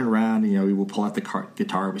like sitting around, we will pull out the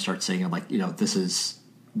guitar and we start singing, like, this is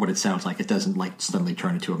what it sounds like. It doesn't like suddenly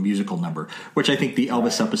turn into a musical number, which I think the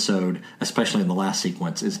Elvis episode, especially in the last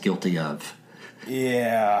sequence, is guilty of.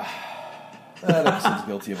 Yeah. That episode's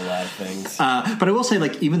guilty of a lot of things. But I will say,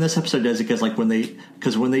 like, even this episode does it because, like, when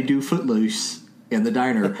they do Footloose in the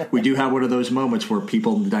diner, we do have one of those moments where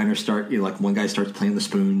people in the diner start, like one guy starts playing the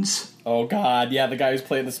spoons. Oh, God. Yeah, the guy who's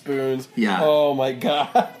playing the spoons. Yeah. Oh, my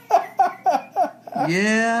God.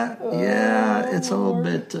 Yeah. It's a little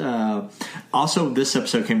bit... Also, this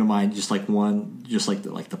episode came to mind just like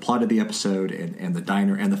the plot of the episode and the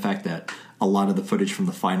diner and the fact that a lot of the footage from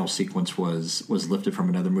the final sequence was lifted from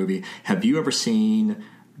another movie. Have you ever seen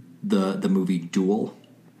the movie Duel?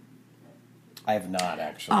 I have not,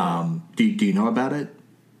 actually. Do you know about it?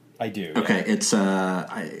 I do. Okay, yeah. It's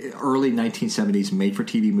early 1970s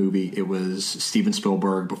made-for-TV movie. It was Steven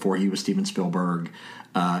Spielberg before he was Steven Spielberg.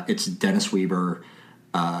 It's Dennis Weaver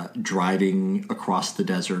driving across the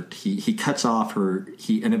desert. He cuts off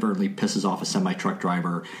he inadvertently pisses off a semi-truck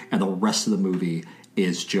driver, and the rest of the movie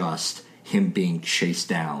is just him being chased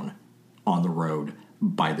down on the road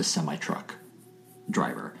by the semi-truck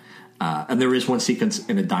driver. And there is one sequence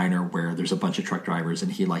in a diner where there's a bunch of truck drivers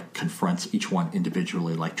and he like confronts each one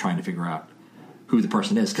individually, like trying to figure out who the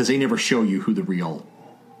person is. Cause they never show you who the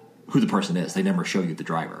person is. They never show you the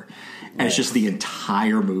driver. And It's just the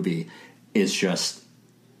entire movie is just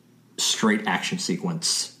straight action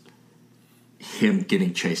sequence. Him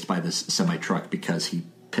getting chased by this semi truck because he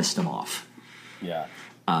pissed him off. Yeah.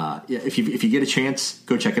 If you get a chance,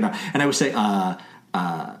 go check it out. And I would say,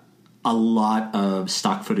 a lot of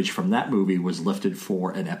stock footage from that movie was lifted for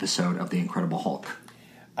an episode of The Incredible Hulk.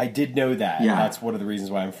 I did know that. Yeah. That's one of the reasons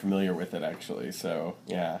why I'm familiar with it, actually. So,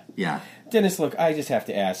 yeah. Yeah. Dennis, look, I just have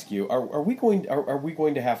to ask you: Are we going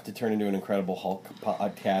to have to turn into an Incredible Hulk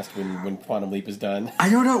podcast when Quantum Leap is done? I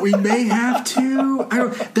don't know. We may have to.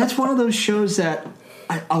 That's one of those shows that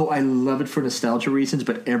I love it for nostalgia reasons,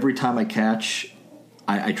 but every time I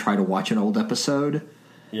try to watch an old episode.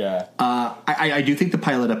 Yeah. I do think the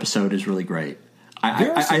pilot episode is really great.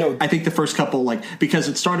 I think the first couple, because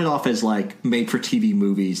it started off as made for TV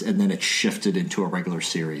movies and then it shifted into a regular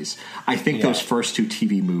series. I think those first 2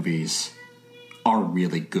 TV movies are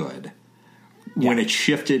really good. Yeah. When it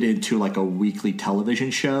shifted into a weekly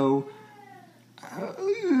television show,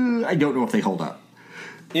 I don't know if they hold up.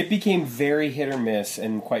 It became very hit or miss,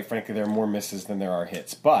 and quite frankly, there are more misses than there are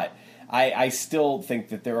hits. But I still think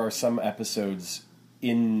that there are some episodes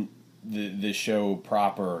in the show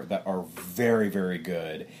proper that are very, very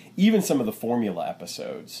good. Even some of the formula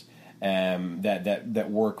episodes that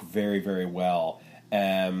work very, very well.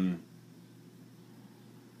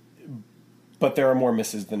 But there are more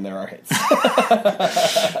misses than there are hits.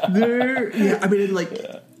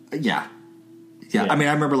 Yeah. I mean,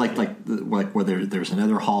 I remember where there's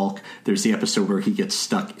another Hulk. There's the episode where he gets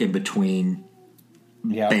stuck in between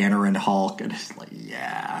Banner and Hulk, and it's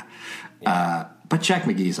but Jack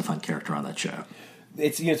McGee is a fun character on that show.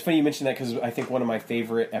 It's funny you mentioned that because I think one of my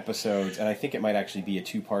favorite episodes, and I think it might actually be a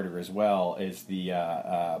 2-parter as well, is the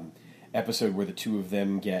episode where the 2 of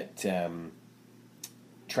them get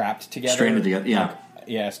trapped together, stranded together.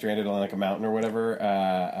 Yeah, stranded on a mountain or whatever.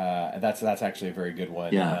 That's actually a very good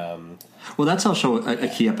one. Yeah. Well, that's also a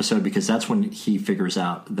key episode because that's when he figures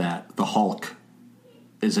out that the Hulk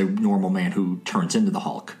is a normal man who turns into the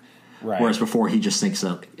Hulk. Right. Whereas before he just thinks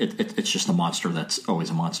that it's just a monster that's always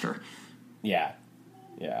a monster. Yeah.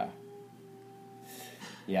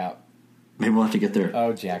 Maybe we'll have to get there.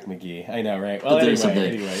 Oh, Jack McGee. I know, right? Well,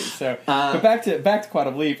 anyway. So, but back to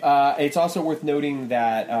Quantum Leap. It's also worth noting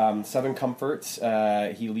that Southern Comforts,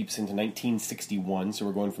 he leaps into 1961. So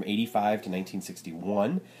we're going from 85 to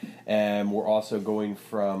 1961. And we're also going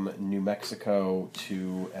from New Mexico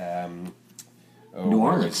to New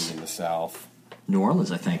Orleans. In the South. New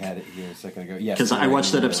Orleans, I think. I had it here a second ago. Yes, because I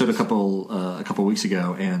watched that episode a couple weeks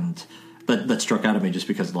ago, and that struck out at me just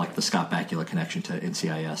because of the Scott Bakula connection to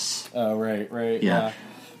NCIS. Oh, right. Yeah.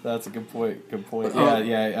 That's a good point.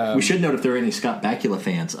 We should note, if there are any Scott Bakula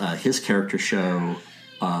fans, his character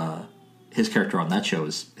on that show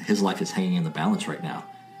his life is hanging in the balance right now.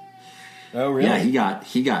 Oh, really? Yeah,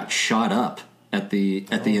 he got shot up at the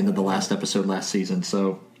end of the last episode last season.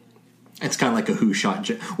 So it's kind of like a who shot.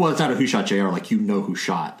 Well, it's not a who shot JR. Who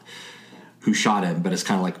shot him, but it's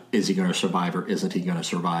kind of is he going to survive or isn't he going to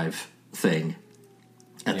survive thing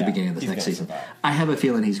at the beginning of this next season. Survive. I have a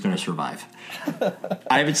feeling he's going to survive.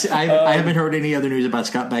 I haven't heard any other news about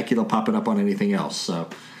Scott Bakula popping up on anything else. So,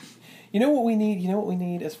 you know what we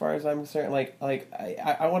need, as far as I'm concerned.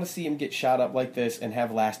 I want to see him get shot up like this and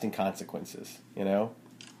have lasting consequences.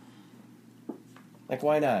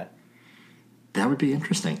 Why not? That would be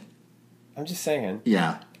interesting. I'm just saying.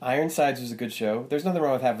 Yeah. Ironsides was a good show. There's nothing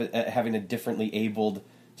wrong with having a differently abled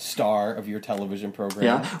star of your television program.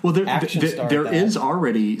 Yeah. Well, there is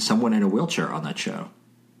already someone in a wheelchair on that show.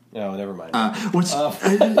 No, never mind. What's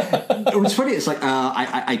funny is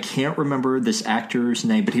I can't remember this actor's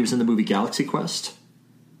name, but he was in the movie Galaxy Quest.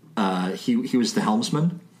 He was the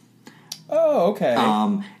helmsman. Oh, okay.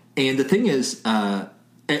 And the thing is,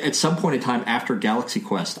 at some point in time after Galaxy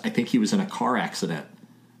Quest, I think he was in a car accident,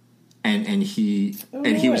 and he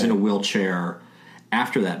was in a wheelchair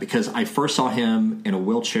after that, because I first saw him in a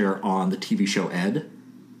wheelchair on the TV show Ed,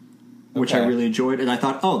 which I really enjoyed, and I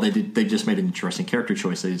thought, they just made an interesting character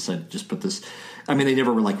choice. They said just put this. I mean, they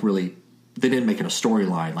never were they didn't make it a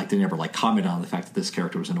storyline. They never commented on the fact that this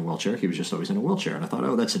character was in a wheelchair. He was just always in a wheelchair, and I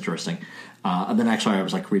thought, that's interesting. And then actually, I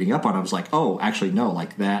was reading up on it. I was like, actually no,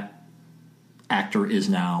 that actor is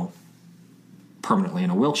now permanently in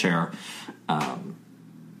a wheelchair.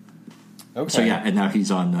 So yeah, and now he's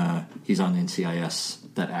on NCIS.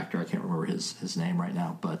 That actor, I can't remember his name right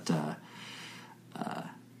now, but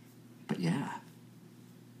yeah.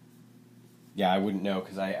 Yeah, I wouldn't know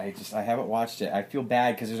because I haven't watched it. I feel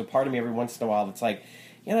bad because there's a part of me every once in a while that's if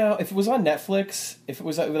it was on Netflix, if it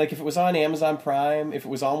was on Amazon Prime, if it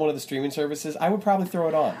was on one of the streaming services, I would probably throw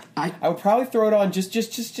it on. I would probably throw it on just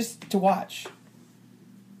to watch.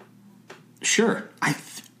 Sure, I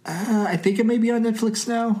think it may be on Netflix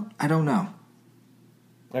now. I don't know.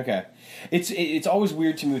 Okay, it's always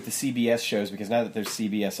weird to me with the CBS shows because now that there's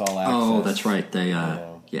CBS All Access. Oh, that's right. They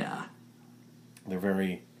yeah, they're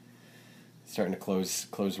very starting to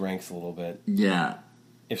close ranks a little bit. Yeah.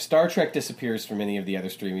 If Star Trek disappears from any of the other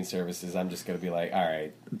streaming services, I'm just going to be like, all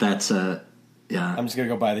right, that's yeah. I'm just going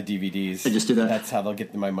to go buy the DVDs. And just do that. That's how they'll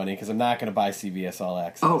get my money because I'm not going to buy CBS All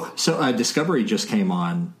Access. Oh, so Discovery just came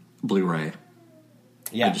on Blu-ray.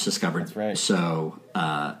 Yeah, I just discovered. That's right. So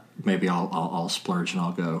maybe I'll splurge and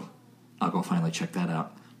I'll go finally check that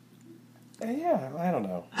out. Yeah, I don't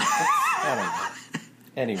know. I don't know.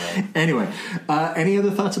 Anyway, any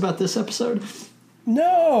other thoughts about this episode?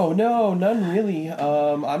 No, none really.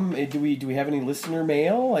 Do we have any listener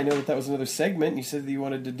mail? I know that was another segment you said that you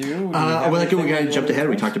wanted to do. We jumped ahead.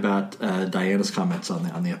 We talked about Diana's comments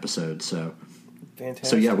on the episode. So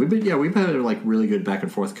fantastic. So we've had like really good back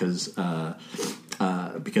and forth because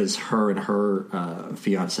her and her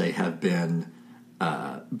fiance have been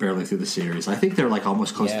barely through the series. I think they're like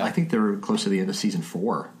almost close. Yeah. I think they're close to the end of season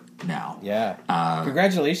 4 now. Yeah.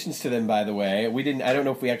 Congratulations to them, by the way. I don't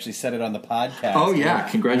know if we actually said it on the podcast. Oh yeah,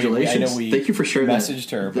 congratulations! I know thank you for sharing.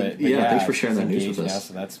 Messaged her, but thanks for sharing that news with us. Now,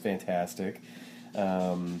 so that's fantastic.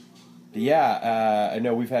 I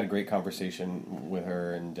know we've had a great conversation with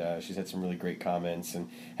her, and she's had some really great comments, and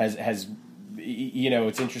has.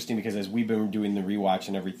 It's interesting because as we've been doing the rewatch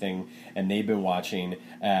and everything, and they've been watching,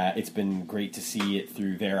 it's been great to see it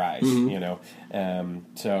through their eyes. And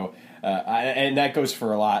that goes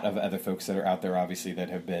for a lot of other folks that are out there, obviously, that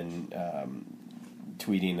have been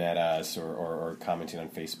tweeting at us or commenting on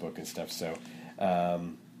Facebook and stuff. So,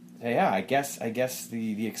 I guess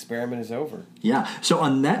the experiment is over. Yeah. So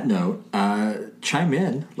on that note, chime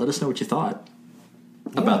in. Let us know what you thought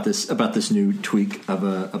about this new tweak of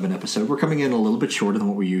an episode. We're coming in a little bit shorter than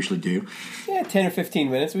what we usually do. Yeah, 10 or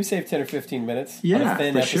 15 minutes. We saved 10 or 15 minutes on a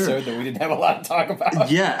thin episode that we didn't have a lot to talk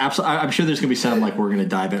about. Yeah, absolutely. I'm sure there's going to be some like we're going to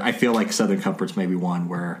dive in. I feel like Southern Comfort's maybe one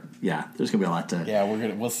where there's going to be a lot to. Yeah,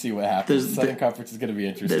 we'll see what happens. Southern Comfort's is going to be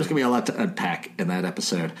interesting. There's going to be a lot to unpack in that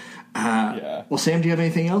episode. Well, Sam, do you have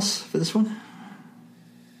anything else for this one?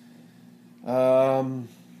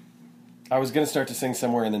 I was going to start to sing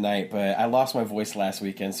Somewhere in the Night, but I lost my voice last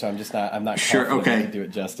weekend, so I'm not sure. Okay, to do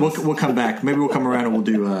it justice. We'll come back. Maybe we'll come around and we'll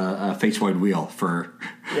do a Fates Wide Wheel for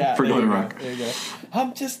Going Rock. There you go.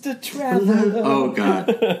 I'm just a traveler. Oh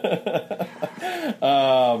God.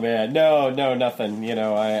 Oh man, no, nothing.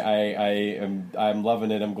 I'm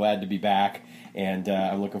loving it. I'm glad to be back, and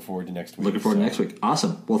I'm looking forward to next week. Next week.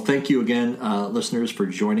 Awesome. Well, thank you again, listeners, for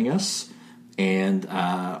joining us. And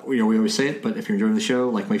we always say it, but if you're enjoying the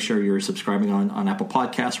show, make sure you're subscribing on Apple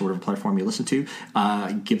Podcasts or whatever platform you listen to.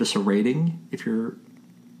 Give us a rating if you're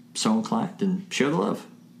so inclined, and share the love.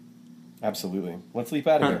 Absolutely. Let's leap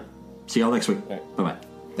out of here. See y'all next week. Right. Bye-bye.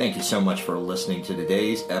 Thank you so much for listening to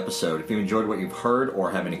today's episode. If you enjoyed what you've heard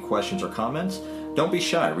or have any questions or comments, don't be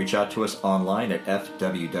shy. Reach out to us online at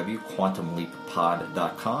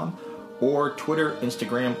fwwquantumleappod.com or Twitter,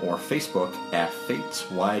 Instagram, or Facebook at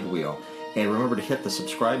Fates Wide Wheel. And remember to hit the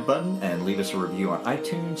subscribe button and leave us a review on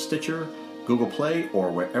iTunes, Stitcher, Google Play, or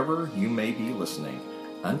wherever you may be listening.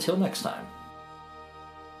 Until next time.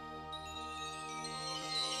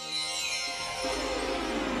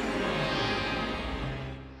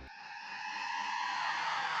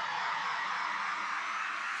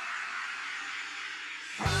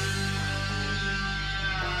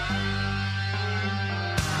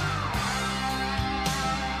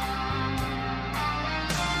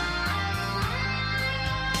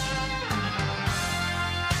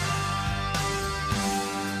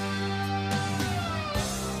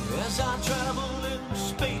 As I travel in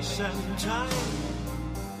space and time,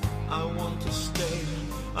 I want to stay,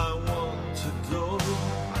 I want to go.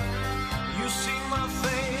 You see my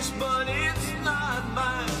face, but it's not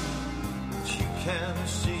mine. But you can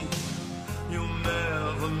see, you'll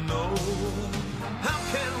never know. How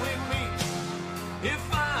can we meet if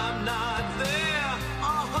I